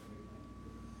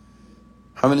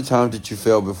 How many times did you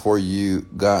fail before you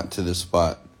got to this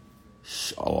spot?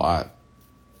 A lot.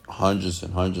 Hundreds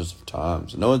and hundreds of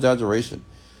times. No exaggeration.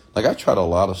 Like, I tried a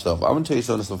lot of stuff. I'm going to tell you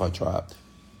some of the stuff I tried.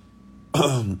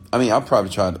 I mean, I've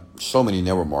probably tried so many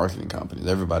network marketing companies.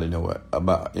 Everybody know what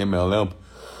about MLM.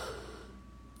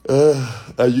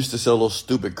 I used to sell those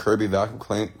stupid Kirby vacuum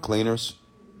cleaners.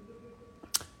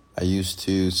 I used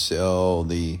to sell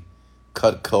the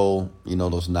Cutco,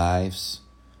 those knives.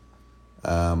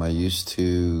 I used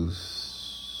to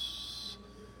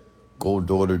go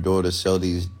door to door to sell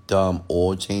these dumb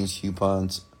oil change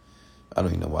coupons. I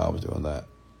don't even know why I was doing that.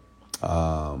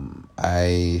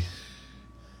 I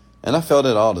failed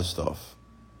at all this stuff.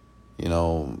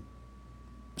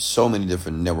 So many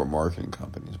different network marketing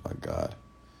companies. My God.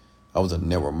 I was a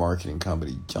network marketing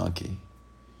company junkie.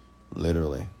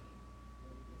 Literally.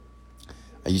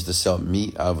 I used to sell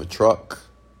meat out of a truck.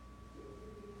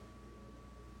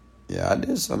 Yeah, I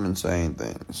did some insane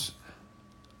things.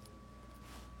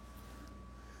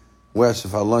 Wes,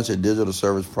 if I launch a digital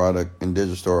service product in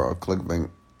digital store or ClickBank,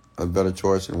 a better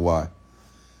choice, and why?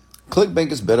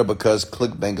 ClickBank is better because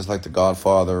ClickBank is like the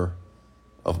godfather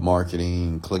of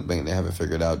marketing. ClickBank, they have it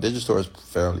figured out. Digital store is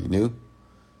fairly new.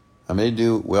 I mean, they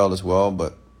do well as well,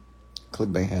 but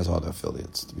ClickBank has all the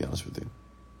affiliates, to be honest with you.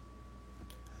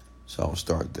 So I'll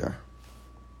start there.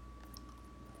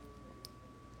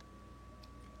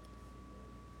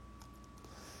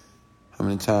 How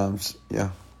many times? Yeah,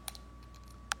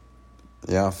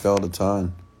 I failed a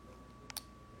ton.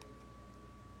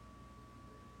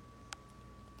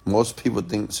 Most people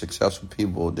think successful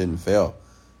people didn't fail.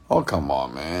 Oh, come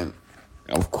on, man.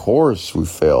 Of course we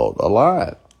failed a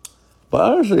lot. But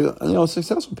honestly,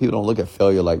 successful people don't look at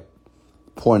failure like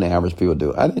poor and average people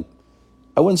do. I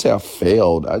wouldn't say I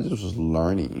failed. I just was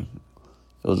learning.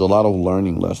 There was a lot of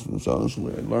learning lessons,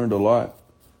 honestly. I learned a lot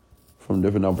from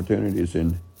different opportunities.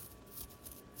 And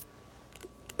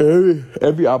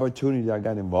every opportunity I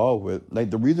got involved with, like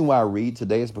the reason why I read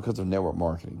today is because of network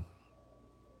marketing.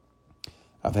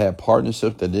 I've had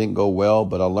partnerships that didn't go well,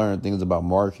 but I learned things about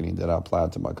marketing that I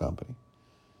applied to my company.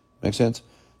 Make sense?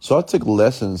 So I took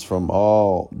lessons from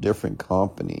all different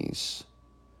companies,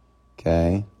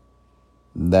 okay,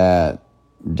 that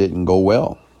didn't go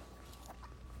well.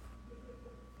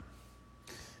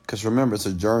 Because remember, it's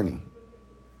a journey,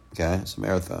 okay? It's a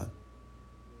marathon.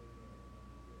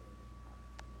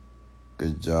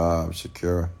 Good job,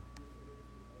 Shakira.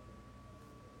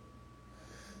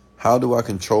 How do I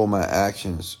control my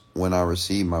actions when I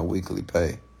receive my weekly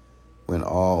pay? When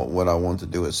all what I want to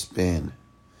do is spend?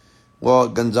 Well,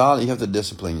 Gonzalo, you have to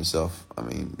discipline yourself. I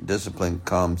mean, discipline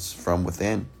comes from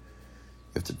within.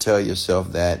 You have to tell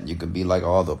yourself that you can be like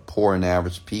all the poor and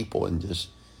average people and just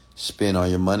spend all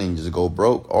your money and just go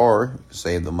broke, or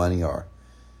save the money or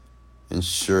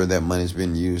ensure that money's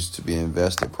been used to be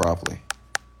invested properly.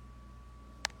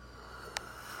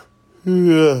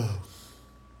 Yeah.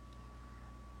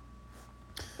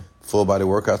 Full body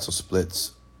workouts or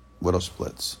splits? What are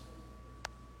splits?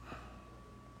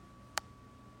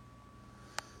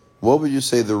 What would you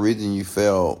say the reason you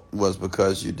failed was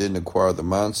because you didn't acquire the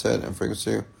mindset and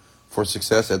frequency for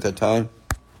success at that time?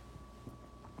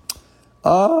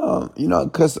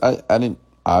 Because I didn't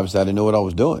know what I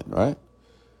was doing, right?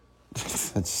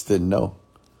 I just didn't know.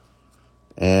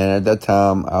 And at that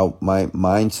time, my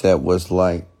mindset was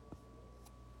like,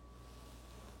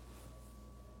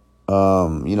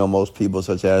 most people,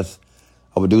 such as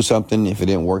I would do something. If it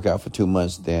didn't work out for 2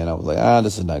 months, then I was like,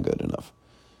 this is not good enough.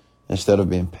 Instead of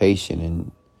being patient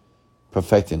and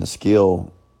perfecting a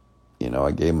skill,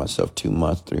 I gave myself 2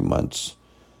 months, 3 months,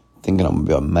 thinking I'm going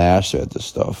to be a master at this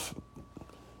stuff.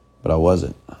 But I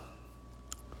wasn't.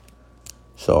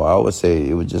 So I would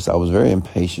say I was very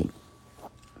impatient.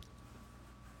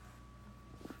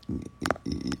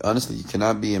 Honestly, you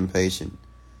cannot be impatient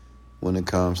when it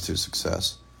comes to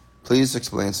success. Please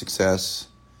explain success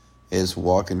is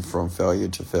walking from failure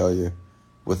to failure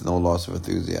with no loss of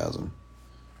enthusiasm.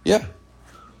 Yeah.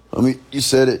 I mean, you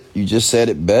said it. You just said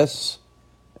it best,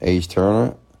 H.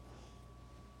 Turner.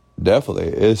 Definitely.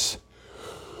 It's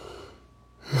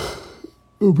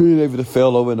being able to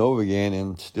fail over and over again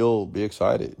and still be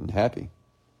excited and happy.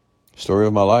 Story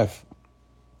of my life.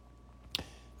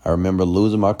 I remember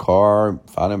losing my car,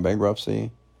 filing bankruptcy,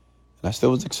 and I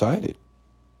still was excited.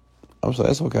 I was like,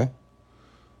 that's okay.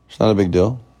 It's not a big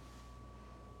deal.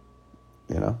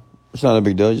 It's not a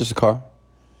big deal. It's just a car.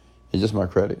 It's just my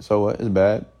credit. So what? It's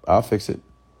bad. I'll fix it.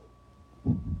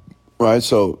 Right?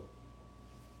 So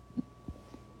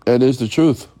that is the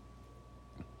truth.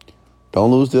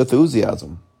 Don't lose the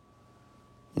enthusiasm.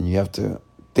 And you have to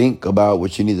think about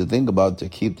what you need to think about to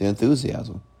keep the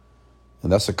enthusiasm.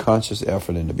 And that's a conscious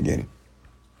effort in the beginning.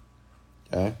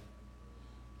 Okay?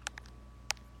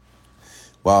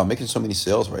 Wow, I'm making so many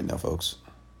sales right now, folks.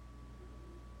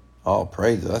 Oh,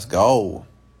 praise it. Let's go.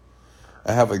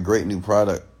 I have a great new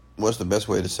product. What's the best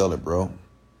way to sell it, bro?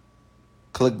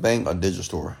 ClickBank or digital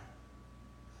store?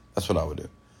 That's what I would do.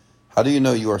 How do you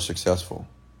know you are successful?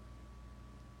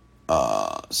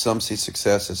 Some see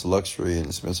success as luxury and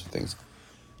expensive things.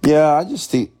 Yeah,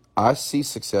 I see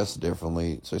success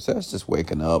differently. Success is just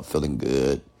waking up, feeling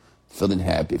good, feeling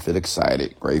happy, feel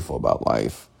excited, grateful about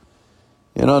life.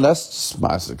 That's just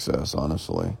my success,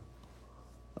 honestly.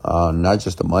 Not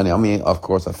just the money. I mean, of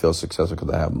course, I feel successful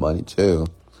because I have money too.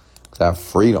 Because I have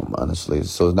freedom, honestly.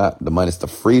 So it's not the money; it's the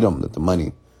freedom that the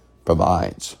money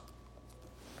provides.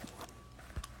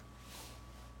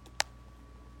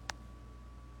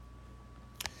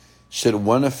 Should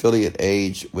one affiliate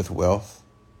age with wealth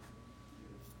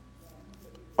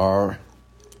or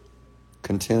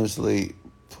continuously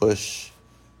push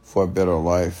for a better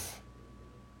life,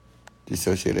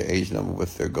 dissociate the age number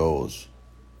with their goals?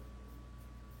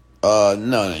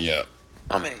 No, yeah.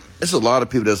 I mean, there's a lot of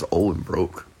people that's old and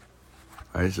broke.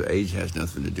 Right? So age has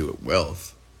nothing to do with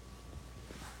wealth.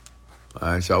 All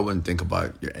right, so I wouldn't think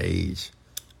about your age.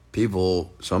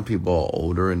 Some people are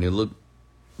older and they look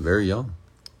very young.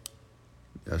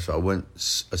 Yeah, so I wouldn't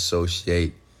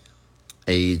associate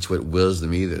age with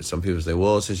wisdom either. Some people say,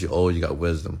 well, since you're old, you got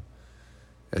wisdom.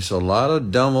 There's a lot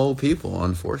of dumb old people,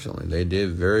 unfortunately. They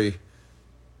did very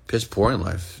piss poor in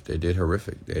life. They did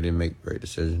horrific. They didn't make great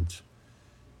decisions.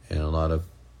 And a lot of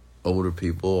older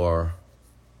people are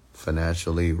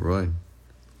financially ruined.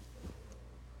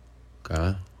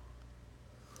 Okay?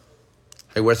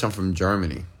 Hey, Wes, I'm from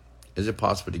Germany. Is it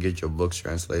possible to get your books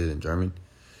translated in German?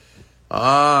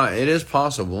 It is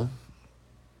possible.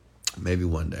 Maybe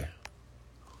one day.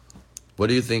 What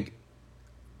do you think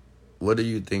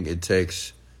it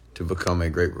takes to become a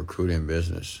great recruiter in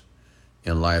business,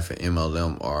 in life, and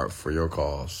MLM are for your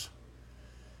cause?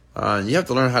 You have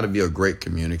to learn how to be a great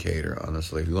communicator,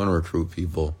 honestly. If you want to recruit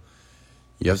people,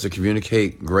 you have to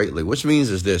communicate greatly, which means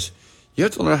is this. You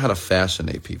have to learn how to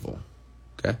fascinate people,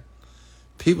 okay?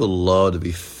 People love to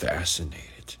be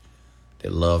fascinated. They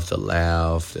love to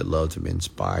laugh. They love to be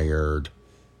inspired.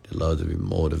 They love to be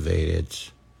motivated.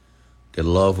 They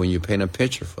love when you paint a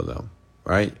picture for them,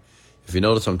 right? If you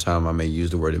notice, sometime I may use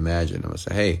the word imagine. I'm going to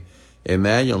say, hey,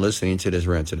 imagine listening to this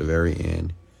rant to the very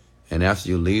end. And after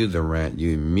you leave the rant,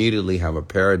 you immediately have a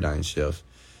paradigm shift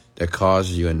that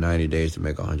causes you in 90 days to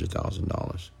make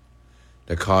 $100,000.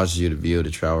 That causes you to be able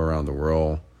to travel around the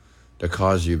world. That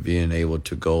causes you being able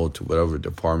to go to whatever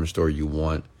department store you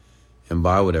want and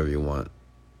buy whatever you want.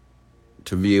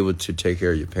 To be able to take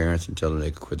care of your parents and tell them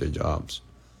they can quit their jobs.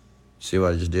 See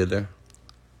what I just did there?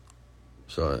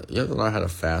 So you have to learn how to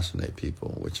fascinate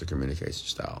people with your communication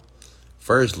style.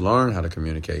 First, learn how to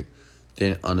communicate.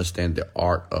 Then understand the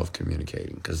art of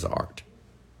communicating, because it's art,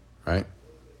 right?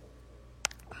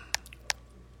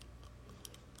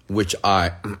 Which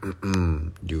I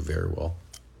do very well.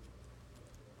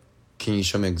 Can you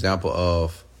show me an example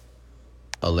of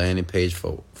a landing page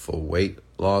for weight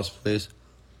loss, please?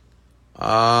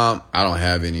 I don't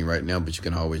have any right now, but you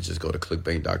can always just go to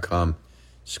clickbank.com.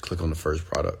 Just click on the first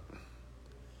product,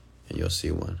 and you'll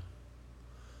see one.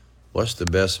 What's the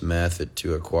best method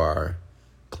to acquire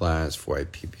clients for a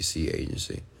PPC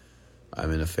agency?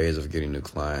 I'm in the phase of getting new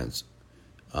clients.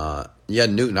 Now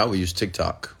we use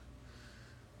TikTok.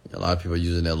 A lot of people are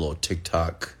using that little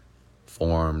TikTok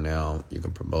form now. You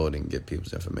can promote and get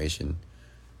people's information.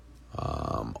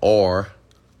 Or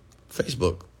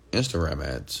Facebook, Instagram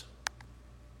ads.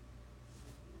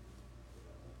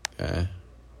 Okay.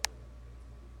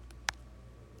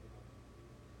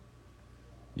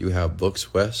 You have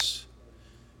books, Wes?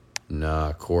 Nah,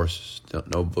 of course,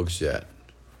 no books yet.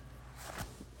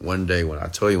 One day when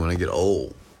I get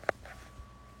old,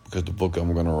 because the book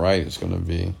I'm going to write is going to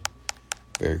be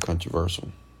very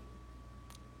controversial.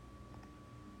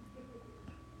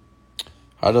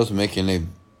 How does making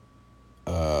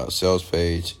a sales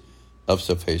page,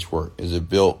 upsell page work? Is it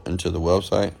built into the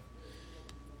website?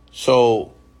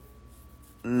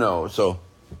 No.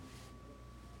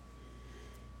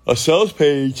 A sales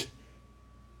page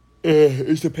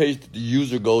is the page that the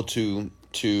user go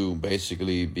to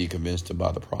basically be convinced to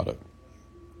buy the product.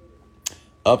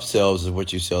 Upsells is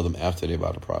what you sell them after they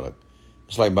buy the product.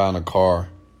 It's like buying a car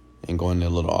and going to their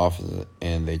little office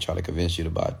and they try to convince you to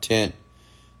buy a tent.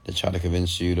 They try to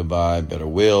convince you to buy better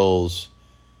wheels,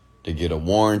 to get a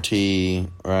warranty,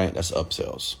 right? That's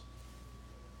upsells.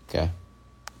 Okay?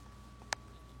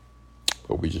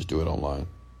 But we just do it online.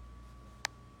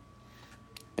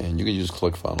 And you can use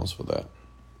ClickFunnels for that.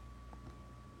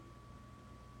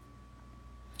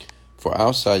 For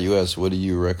outside U.S., what do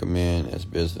you recommend as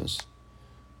business?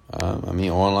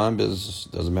 Online business,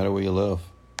 doesn't matter where you live.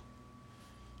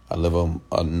 I live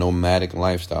a nomadic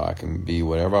lifestyle. I can be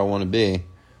whatever I want to be,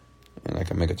 and I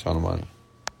can make a ton of money.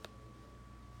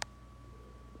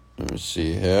 Let me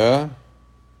see here.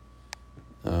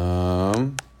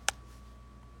 I'm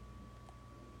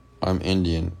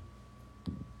Indian.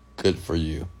 Good for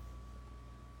you.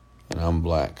 And I'm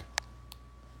black.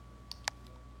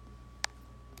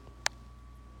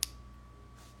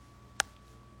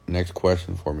 Next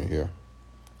question for me here.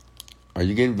 Are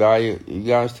you getting value? You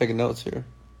guys taking notes here?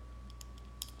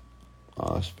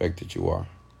 I expect that you are.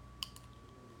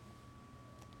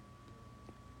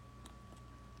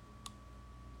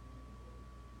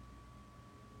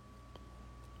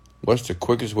 What's the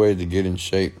quickest way to get in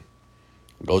shape?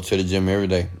 Go to the gym every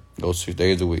day. Go 6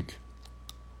 days a week.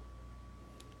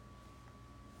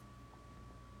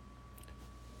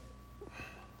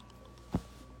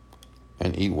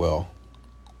 And eat well.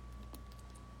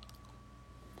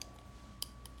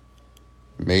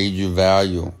 Made you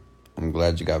value. I'm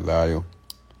glad you got value.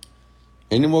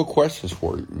 Any more questions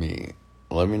for me?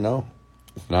 Let me know.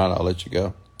 If not, I'll let you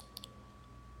go.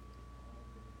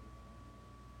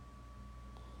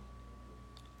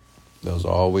 There's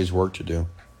always work to do.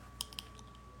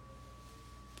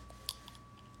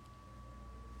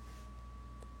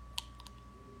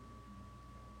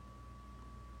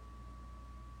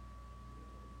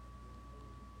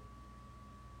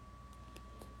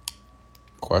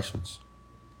 Questions?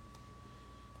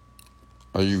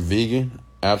 Are you vegan?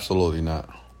 Absolutely not.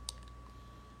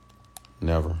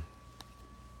 Never.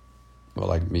 I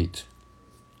like meat.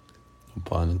 No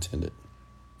pun intended.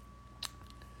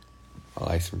 I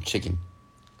like some chicken.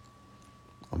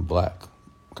 I'm black.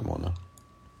 Come on now.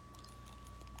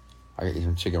 I can eat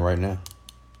some chicken right now.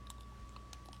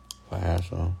 If I had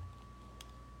some.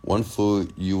 One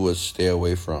food you would stay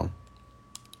away from.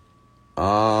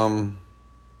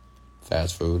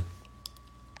 Fast food.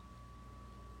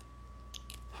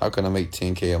 How can I make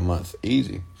 $10K a month?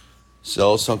 Easy.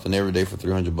 Sell something every day for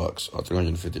 $300 or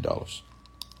 $350.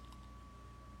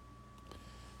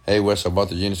 Hey, Wes, I bought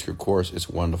the Genescript course. It's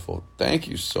wonderful. Thank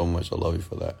you so much. I love you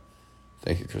for that.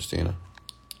 Thank you, Christina.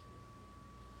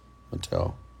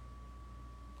 Mattel.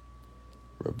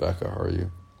 Rebecca, how are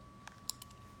you?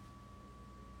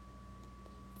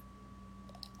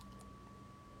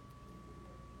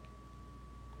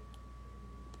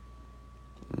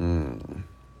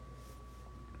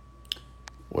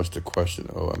 What's the question?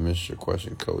 Oh, I missed your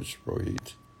question, Coach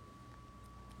Rohit.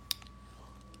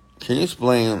 Can you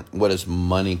explain what is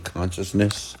money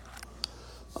consciousness?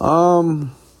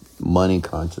 Money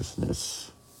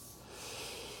consciousness.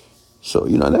 So,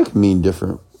 that can mean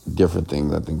different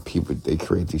things. I think people, they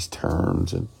create these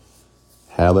terms and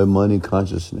have a money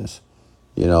consciousness.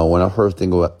 When I first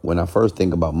think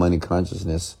about money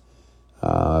consciousness,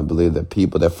 I believe that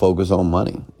people that focus on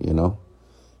money,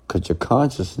 because your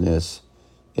consciousness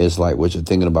is like what you're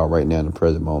thinking about right now in the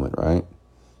present moment, right?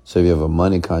 So if you have a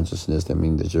money consciousness, that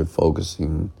means that you're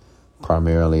focusing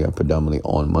primarily or predominantly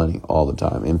on money all the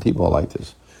time. And people are like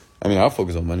this. I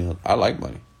focus on money. I like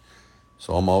money.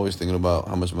 So I'm always thinking about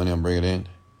how much money I'm bringing in.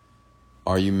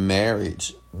 Are you married?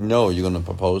 No. You're going to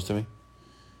propose to me?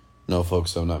 No,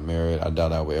 folks, I'm not married. I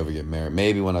doubt I will ever get married.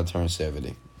 Maybe when I turn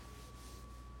 70.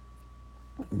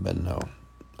 But no,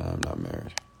 I'm not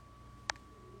married.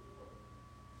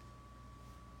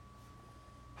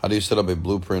 How do you set up a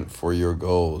blueprint for your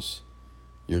goals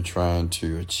you're trying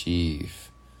to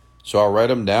achieve? So I'll write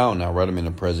them down. I'll write them in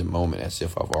the present moment as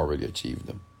if I've already achieved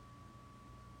them.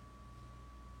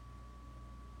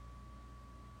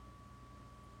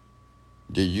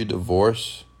 Did you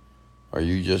divorce? Or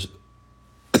you just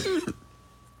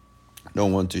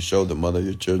don't want to show the mother of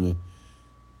your children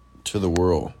to the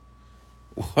world?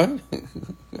 What?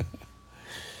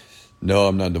 No,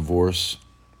 I'm not divorced.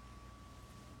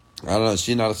 I don't know.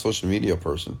 She's not a social media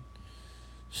person.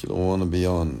 She don't want to be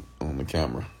on the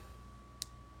camera.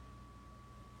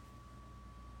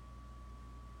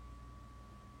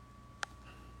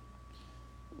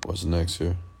 What's next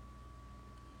here?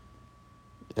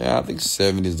 Yeah, I think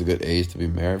 70 is a good age to be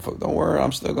married. Fuck, don't worry.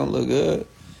 I'm still going to look good.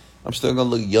 I'm still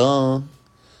going to look young.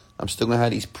 I'm still going to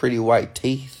have these pretty white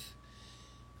teeth.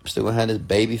 I'm still going to have this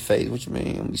baby face. What you mean?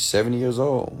 I'm going to be 70 years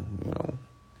old.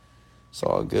 It's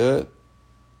all good.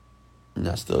 And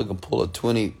I still can pull a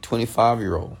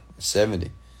 25-year-old,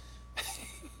 70.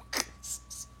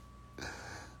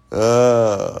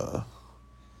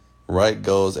 Write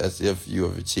goals as if you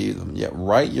have achieved them. Yeah,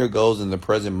 write your goals in the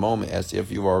present moment as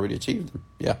if you've already achieved them.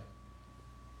 Yeah.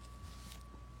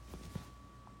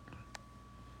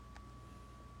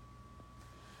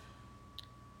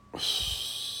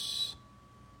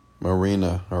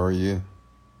 Marina, how are you?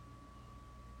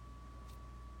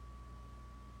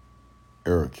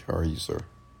 Eric, how are you, sir?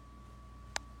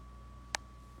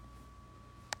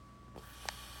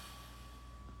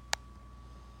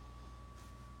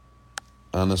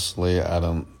 Honestly, I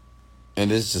don't,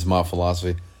 and this is just my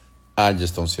philosophy. I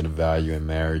just don't see the value in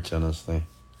marriage, honestly.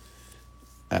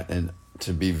 And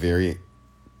to be very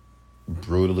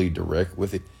brutally direct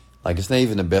with it, like it's not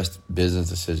even the best business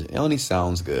decision. It only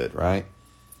sounds good, right?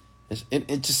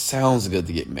 It just sounds good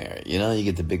to get married. You know, you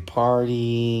get the big party,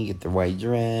 you get the white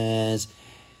dress,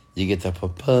 you get to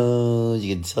propose,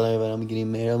 you get to tell everybody, I'm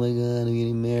getting married, oh my God, I'm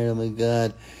getting married, oh my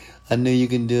God. I knew you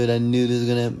can do it, I knew this was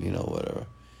going to happen, you know, whatever.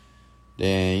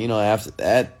 Then, after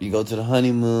that, you go to the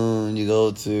honeymoon, you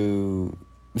go to,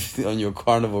 on your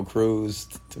Carnival cruise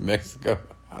to Mexico.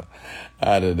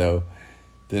 I don't know.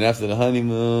 Then after the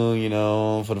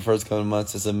honeymoon, for the first couple of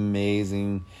months, it's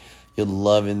amazing. You're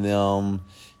loving them.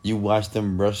 You watch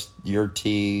them brush your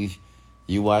teeth.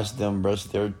 You watch them brush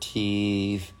their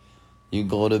teeth. You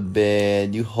go to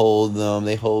bed. You hold them.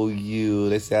 They hold you.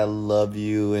 They say, I love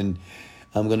you. And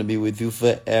I'm going to be with you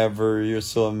forever. You're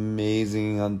so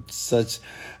amazing. I'm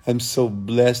so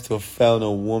blessed to have found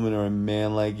a woman or a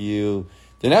man like you.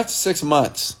 Then after 6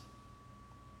 months,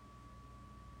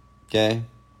 okay?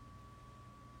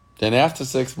 Then after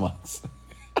 6 months,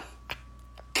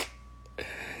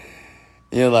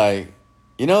 you're like,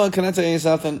 can I tell you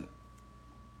something?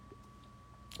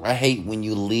 I hate when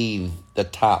you leave the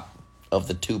top of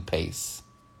the toothpaste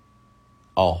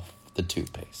off the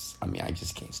toothpaste. I mean, I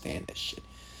just can't stand that shit.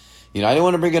 I didn't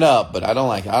want to bring it up, but I don't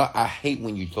like it. I hate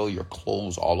when you throw your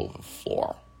clothes all over the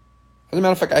floor. As a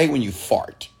matter of fact, I hate when you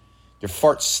fart. Your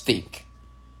farts stink.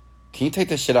 Can you take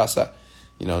that shit outside?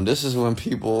 This is when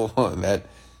people, that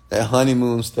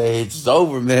honeymoon stage is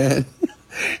over, man.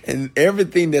 And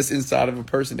everything that's inside of a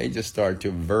person, they just start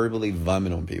to verbally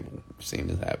vomit on people. I've seen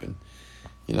this happen.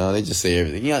 They just say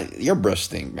everything. Your breath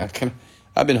stinks.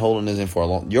 I've been holding this in for a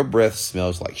long. Your breath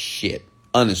smells like shit.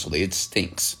 Honestly, it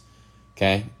stinks.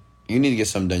 Okay? You need to get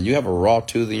something done. You have a raw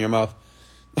tooth in your mouth.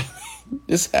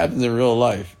 This happens in real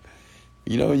life.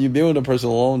 You've been with a person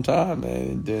a long time, man,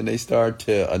 and then they start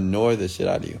to annoy the shit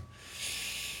out of you.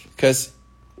 Because,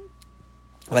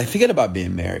 forget about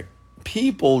being married.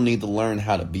 People need to learn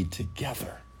how to be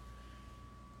together.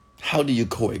 How do you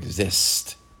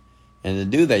coexist? And to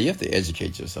do that, you have to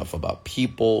educate yourself about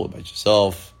people, about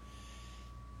yourself.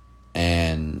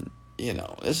 And,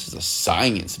 this is a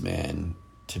science, man,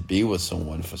 to be with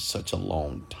someone for such a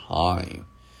long time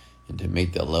and to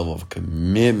make that level of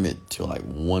commitment to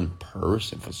one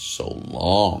person for so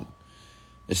long,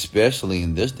 especially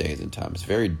in this days and time. It's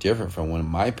very different from when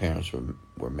my parents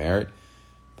were married.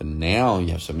 But now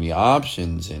you have so many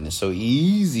options, and it's so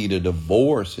easy to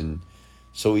divorce and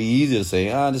so easy to say,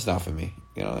 this is not for me.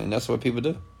 And that's what people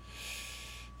do.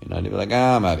 They be like,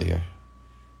 I'm out of here.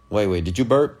 Wait, did you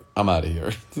burp? I'm out of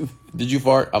here. Did you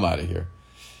fart? I'm out of here.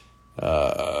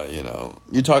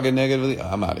 You talking negatively?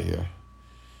 I'm out of here.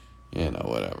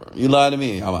 Whatever. You lied to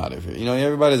me? I'm out of here.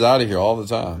 Everybody's out of here all the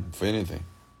time for anything.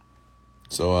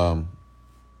 So,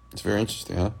 it's very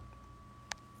interesting, huh?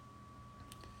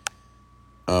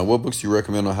 What books do you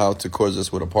recommend on how to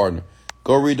coexist with a partner?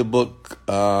 Go read the book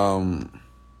by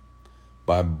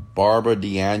Barbara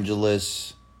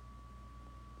DeAngelis.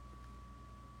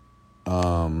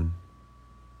 I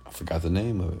forgot the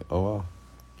name of it. Oh, wow.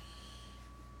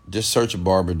 Just search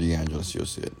Barbara DeAngelis. You'll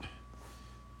see it.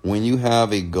 When you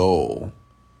have a goal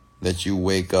that you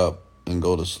wake up and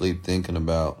go to sleep thinking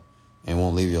about and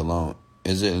won't leave you alone,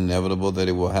 is it inevitable that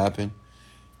it will happen?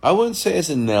 I wouldn't say it's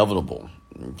inevitable.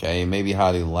 Okay, it may be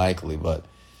highly likely, but,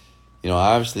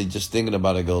 obviously just thinking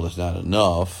about a goal is not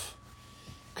enough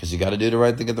because you got to do the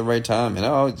right thing at the right time. And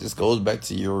it just goes back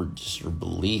to your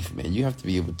belief, man. You have to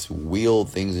be able to will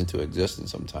things into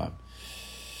existence sometime.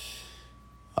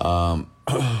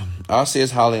 I'll say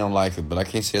it's highly unlikely, but I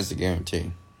can't say it's a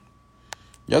guarantee.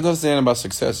 You have to understand about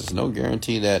success. There's no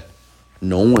guarantee that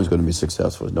no one's going to be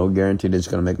successful. There's no guarantee that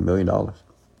you're going to make $1 million.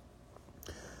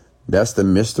 That's the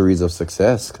mysteries of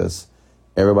success, because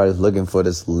everybody's looking for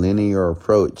this linear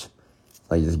approach.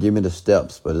 Just give me the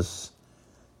steps. But it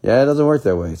doesn't work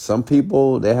that way. Some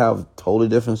people, they have totally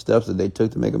different steps that they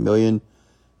took to make $1 million.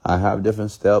 I have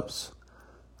different steps.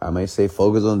 I may say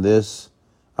focus on this.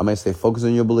 I may say focus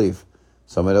on your belief.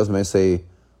 Somebody else may say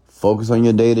focus on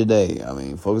your day-to-day.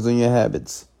 Focus on your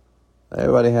habits.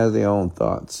 Everybody has their own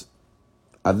thoughts.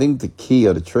 I think the key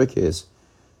or the trick is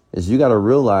you got to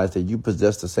realize that you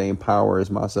possess the same power as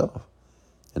myself.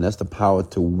 And that's the power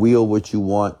to will what you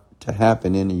want to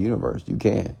happen in the universe. You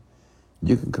can.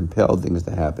 You can compel things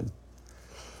to happen,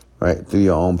 right, through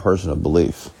your own personal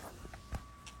belief.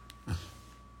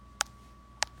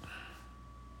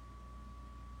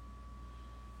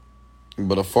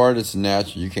 But a fart is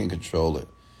natural. You can't control it.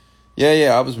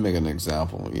 Yeah, I was making an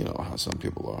example. You know how some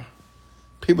people are.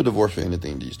 People divorce for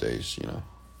anything these days, you know.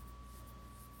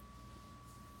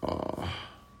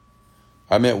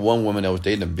 I met one woman that was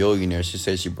dating a billionaire. She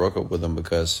said she broke up with him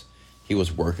because he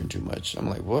was working too much. I'm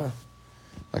like, what?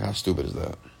 Like, how stupid is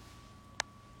that?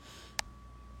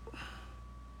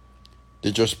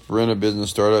 Did your Sprinter business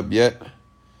start up yet?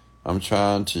 I'm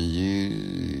trying to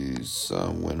use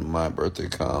some when my birthday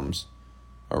comes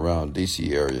around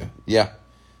DC area. Yeah,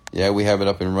 we have it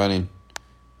up and running.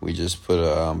 We just put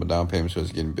a down payment, so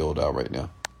it's getting billed out right now.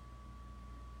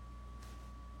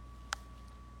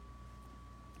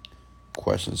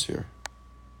 Questions here.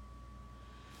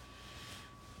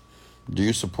 Do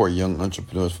you support young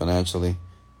entrepreneurs financially?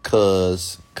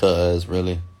 Cuz,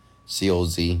 really?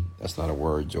 C-O-Z. That's not a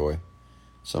word, Joy.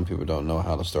 Some people don't know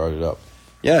how to start it up.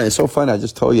 Yeah, it's so funny. I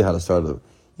just told you how to start it up.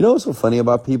 You know what's so funny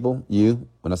about people? You.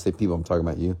 When I say people, I'm talking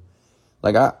about you.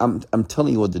 Like, I'm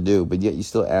telling you what to do, but yet you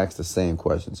still ask the same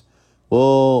questions.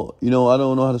 Well, I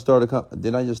don't know how to start a company.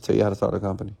 Didn't I just tell you how to start a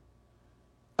company?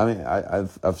 I mean,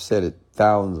 I've said it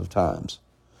thousands of times.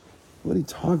 What are you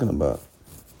talking about?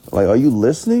 Like, are you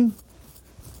listening?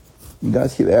 You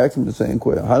guys keep asking the same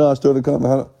question. How do I start a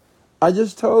company? I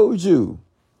just told you.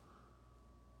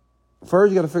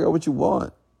 First, you got to figure out what you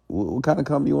want. What kind of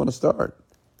company you want to start?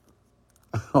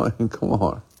 I mean, come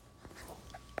on.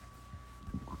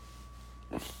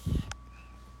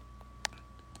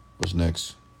 What's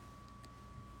next?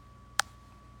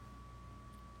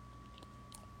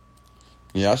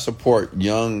 Yeah, I support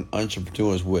young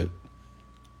entrepreneurs with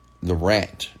the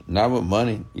rant, not with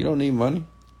money. You don't need money.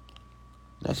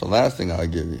 That's the last thing I'll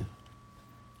give you.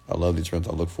 I love these rants.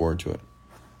 I look forward to it.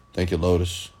 Thank you,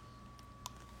 Lotus.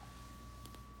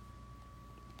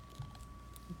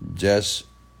 Jess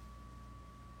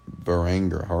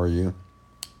Beranger, how are you?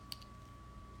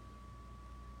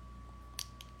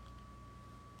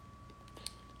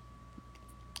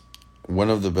 One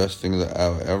of the best things that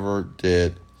I ever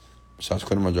did besides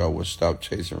quitting my job was stop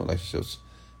chasing relationships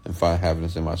and find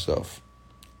happiness in myself.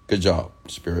 Good job,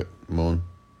 Spirit Moon.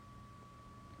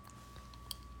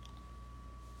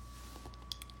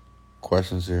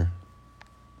 Questions here?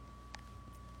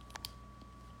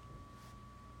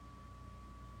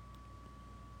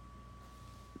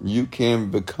 You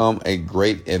can become a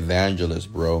great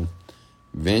evangelist, bro.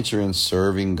 Venture in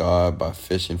serving God by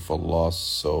fishing for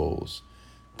lost souls.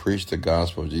 Preach the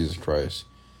gospel of Jesus Christ.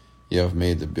 You have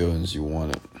made the billions you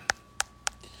wanted.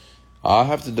 I'll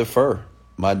have to defer.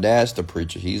 My dad's the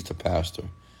preacher. He's the pastor.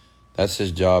 That's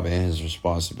his job and his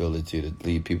responsibility to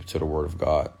lead people to the Word of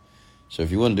God. So if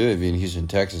you want to do it, if you're in Houston,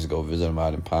 Texas, go visit him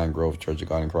out in Pine Grove Church of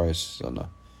God in Christ in the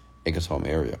Acres Home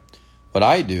area. What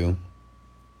I do,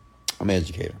 I'm an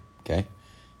educator, okay?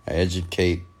 I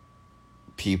educate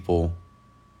people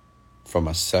from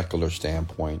a secular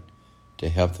standpoint to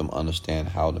help them understand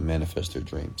how to manifest their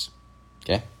dreams,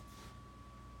 okay?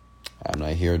 I'm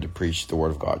not here to preach the Word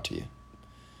of God to you.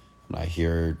 I'm not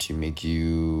here to make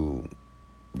you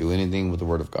do anything with the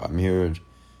Word of God. I'm here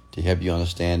to help you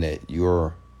understand that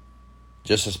you're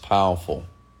just as powerful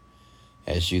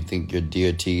as you think your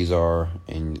deities are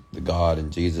and the God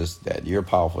and Jesus, that you're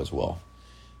powerful as well.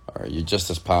 Or you're just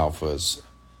as powerful as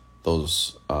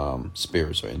those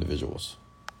spirits or individuals.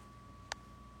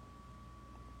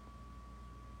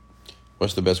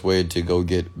 What's the best way to go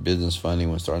get business funding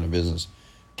when starting a business?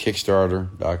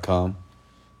 Kickstarter.com.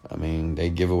 I mean, they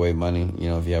give away money,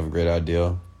 if you have a great idea.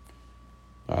 All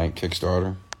right,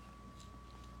 Kickstarter.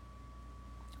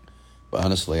 But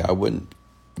honestly, I wouldn't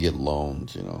get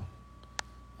loans,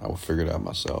 I would figure it out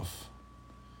myself.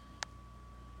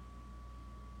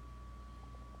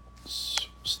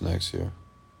 What's next here?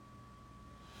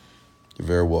 You're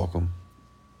very welcome,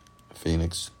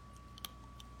 Phoenix.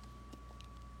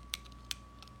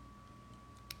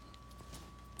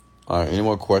 All right, any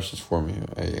more questions for me?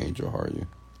 Hey, Angel, how are you?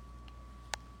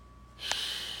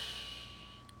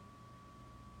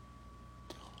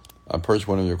 I purchased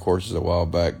one of your courses a while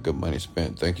back. Good money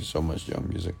spent. Thank you so much, Young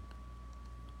Music.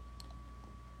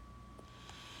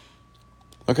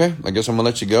 Okay, I guess I'm going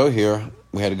to let you go here.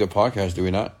 We had a good podcast, did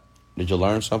we not? Did you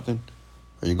learn something?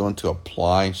 Are you going to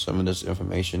apply some of this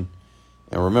information?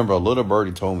 And remember, a little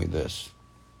birdie told me this.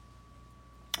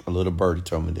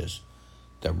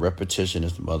 That repetition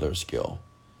is the mother of skill.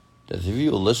 That if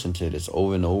you listen to this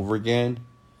over and over again,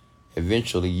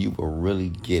 eventually you will really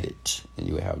get it and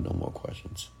you will have no more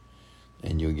questions.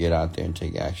 And you'll get out there and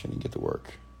take action and get to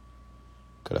work.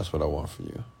 Because that's what I want for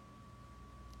you.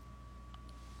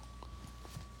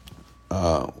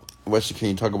 Wesley, can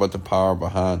you talk about the power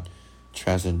behind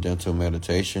transcendental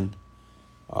meditation?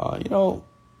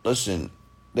 Listen,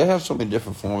 they have so many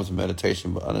different forms of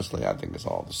meditation, but honestly, I think it's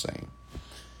all the same.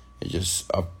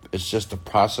 It's just a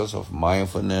process of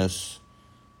mindfulness,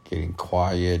 getting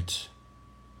quiet,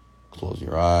 close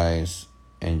your eyes,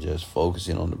 and just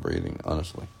focusing on the breathing,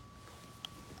 honestly.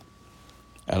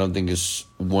 I don't think it's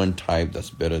one type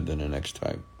that's better than the next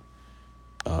type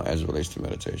as it relates to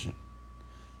meditation.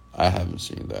 I haven't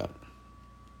seen that.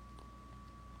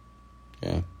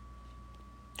 Okay.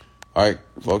 All right,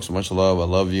 folks, much love. I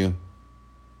love you.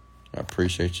 I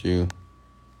appreciate you.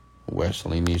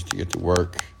 Wesley needs to get to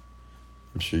work.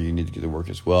 I'm sure you need to get to work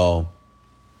as well.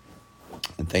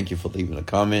 And thank you for leaving a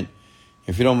comment.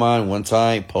 If you don't mind, once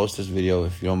I post this video,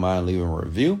 if you don't mind leaving a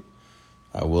review,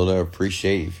 I will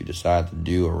appreciate if you decide to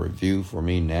do a review for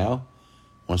me now.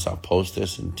 Once I post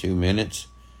this in 2 minutes,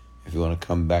 if you want to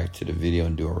come back to the video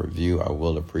and do a review, I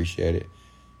will appreciate it.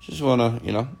 Just want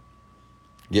to,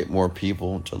 get more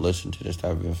people to listen to this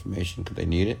type of information because they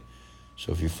need it.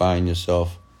 So if you find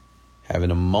yourself having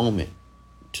a moment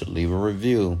to leave a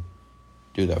review,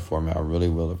 do that for me. I really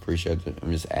will appreciate it.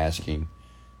 I'm just asking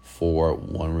for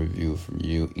one review from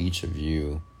you, each of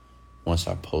you, once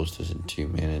I post this in 2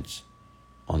 minutes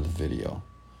on the video.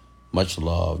 Much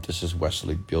love. This is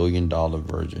Wesley, $1 Billion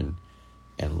Virgin,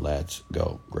 and let's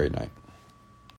go. Great night.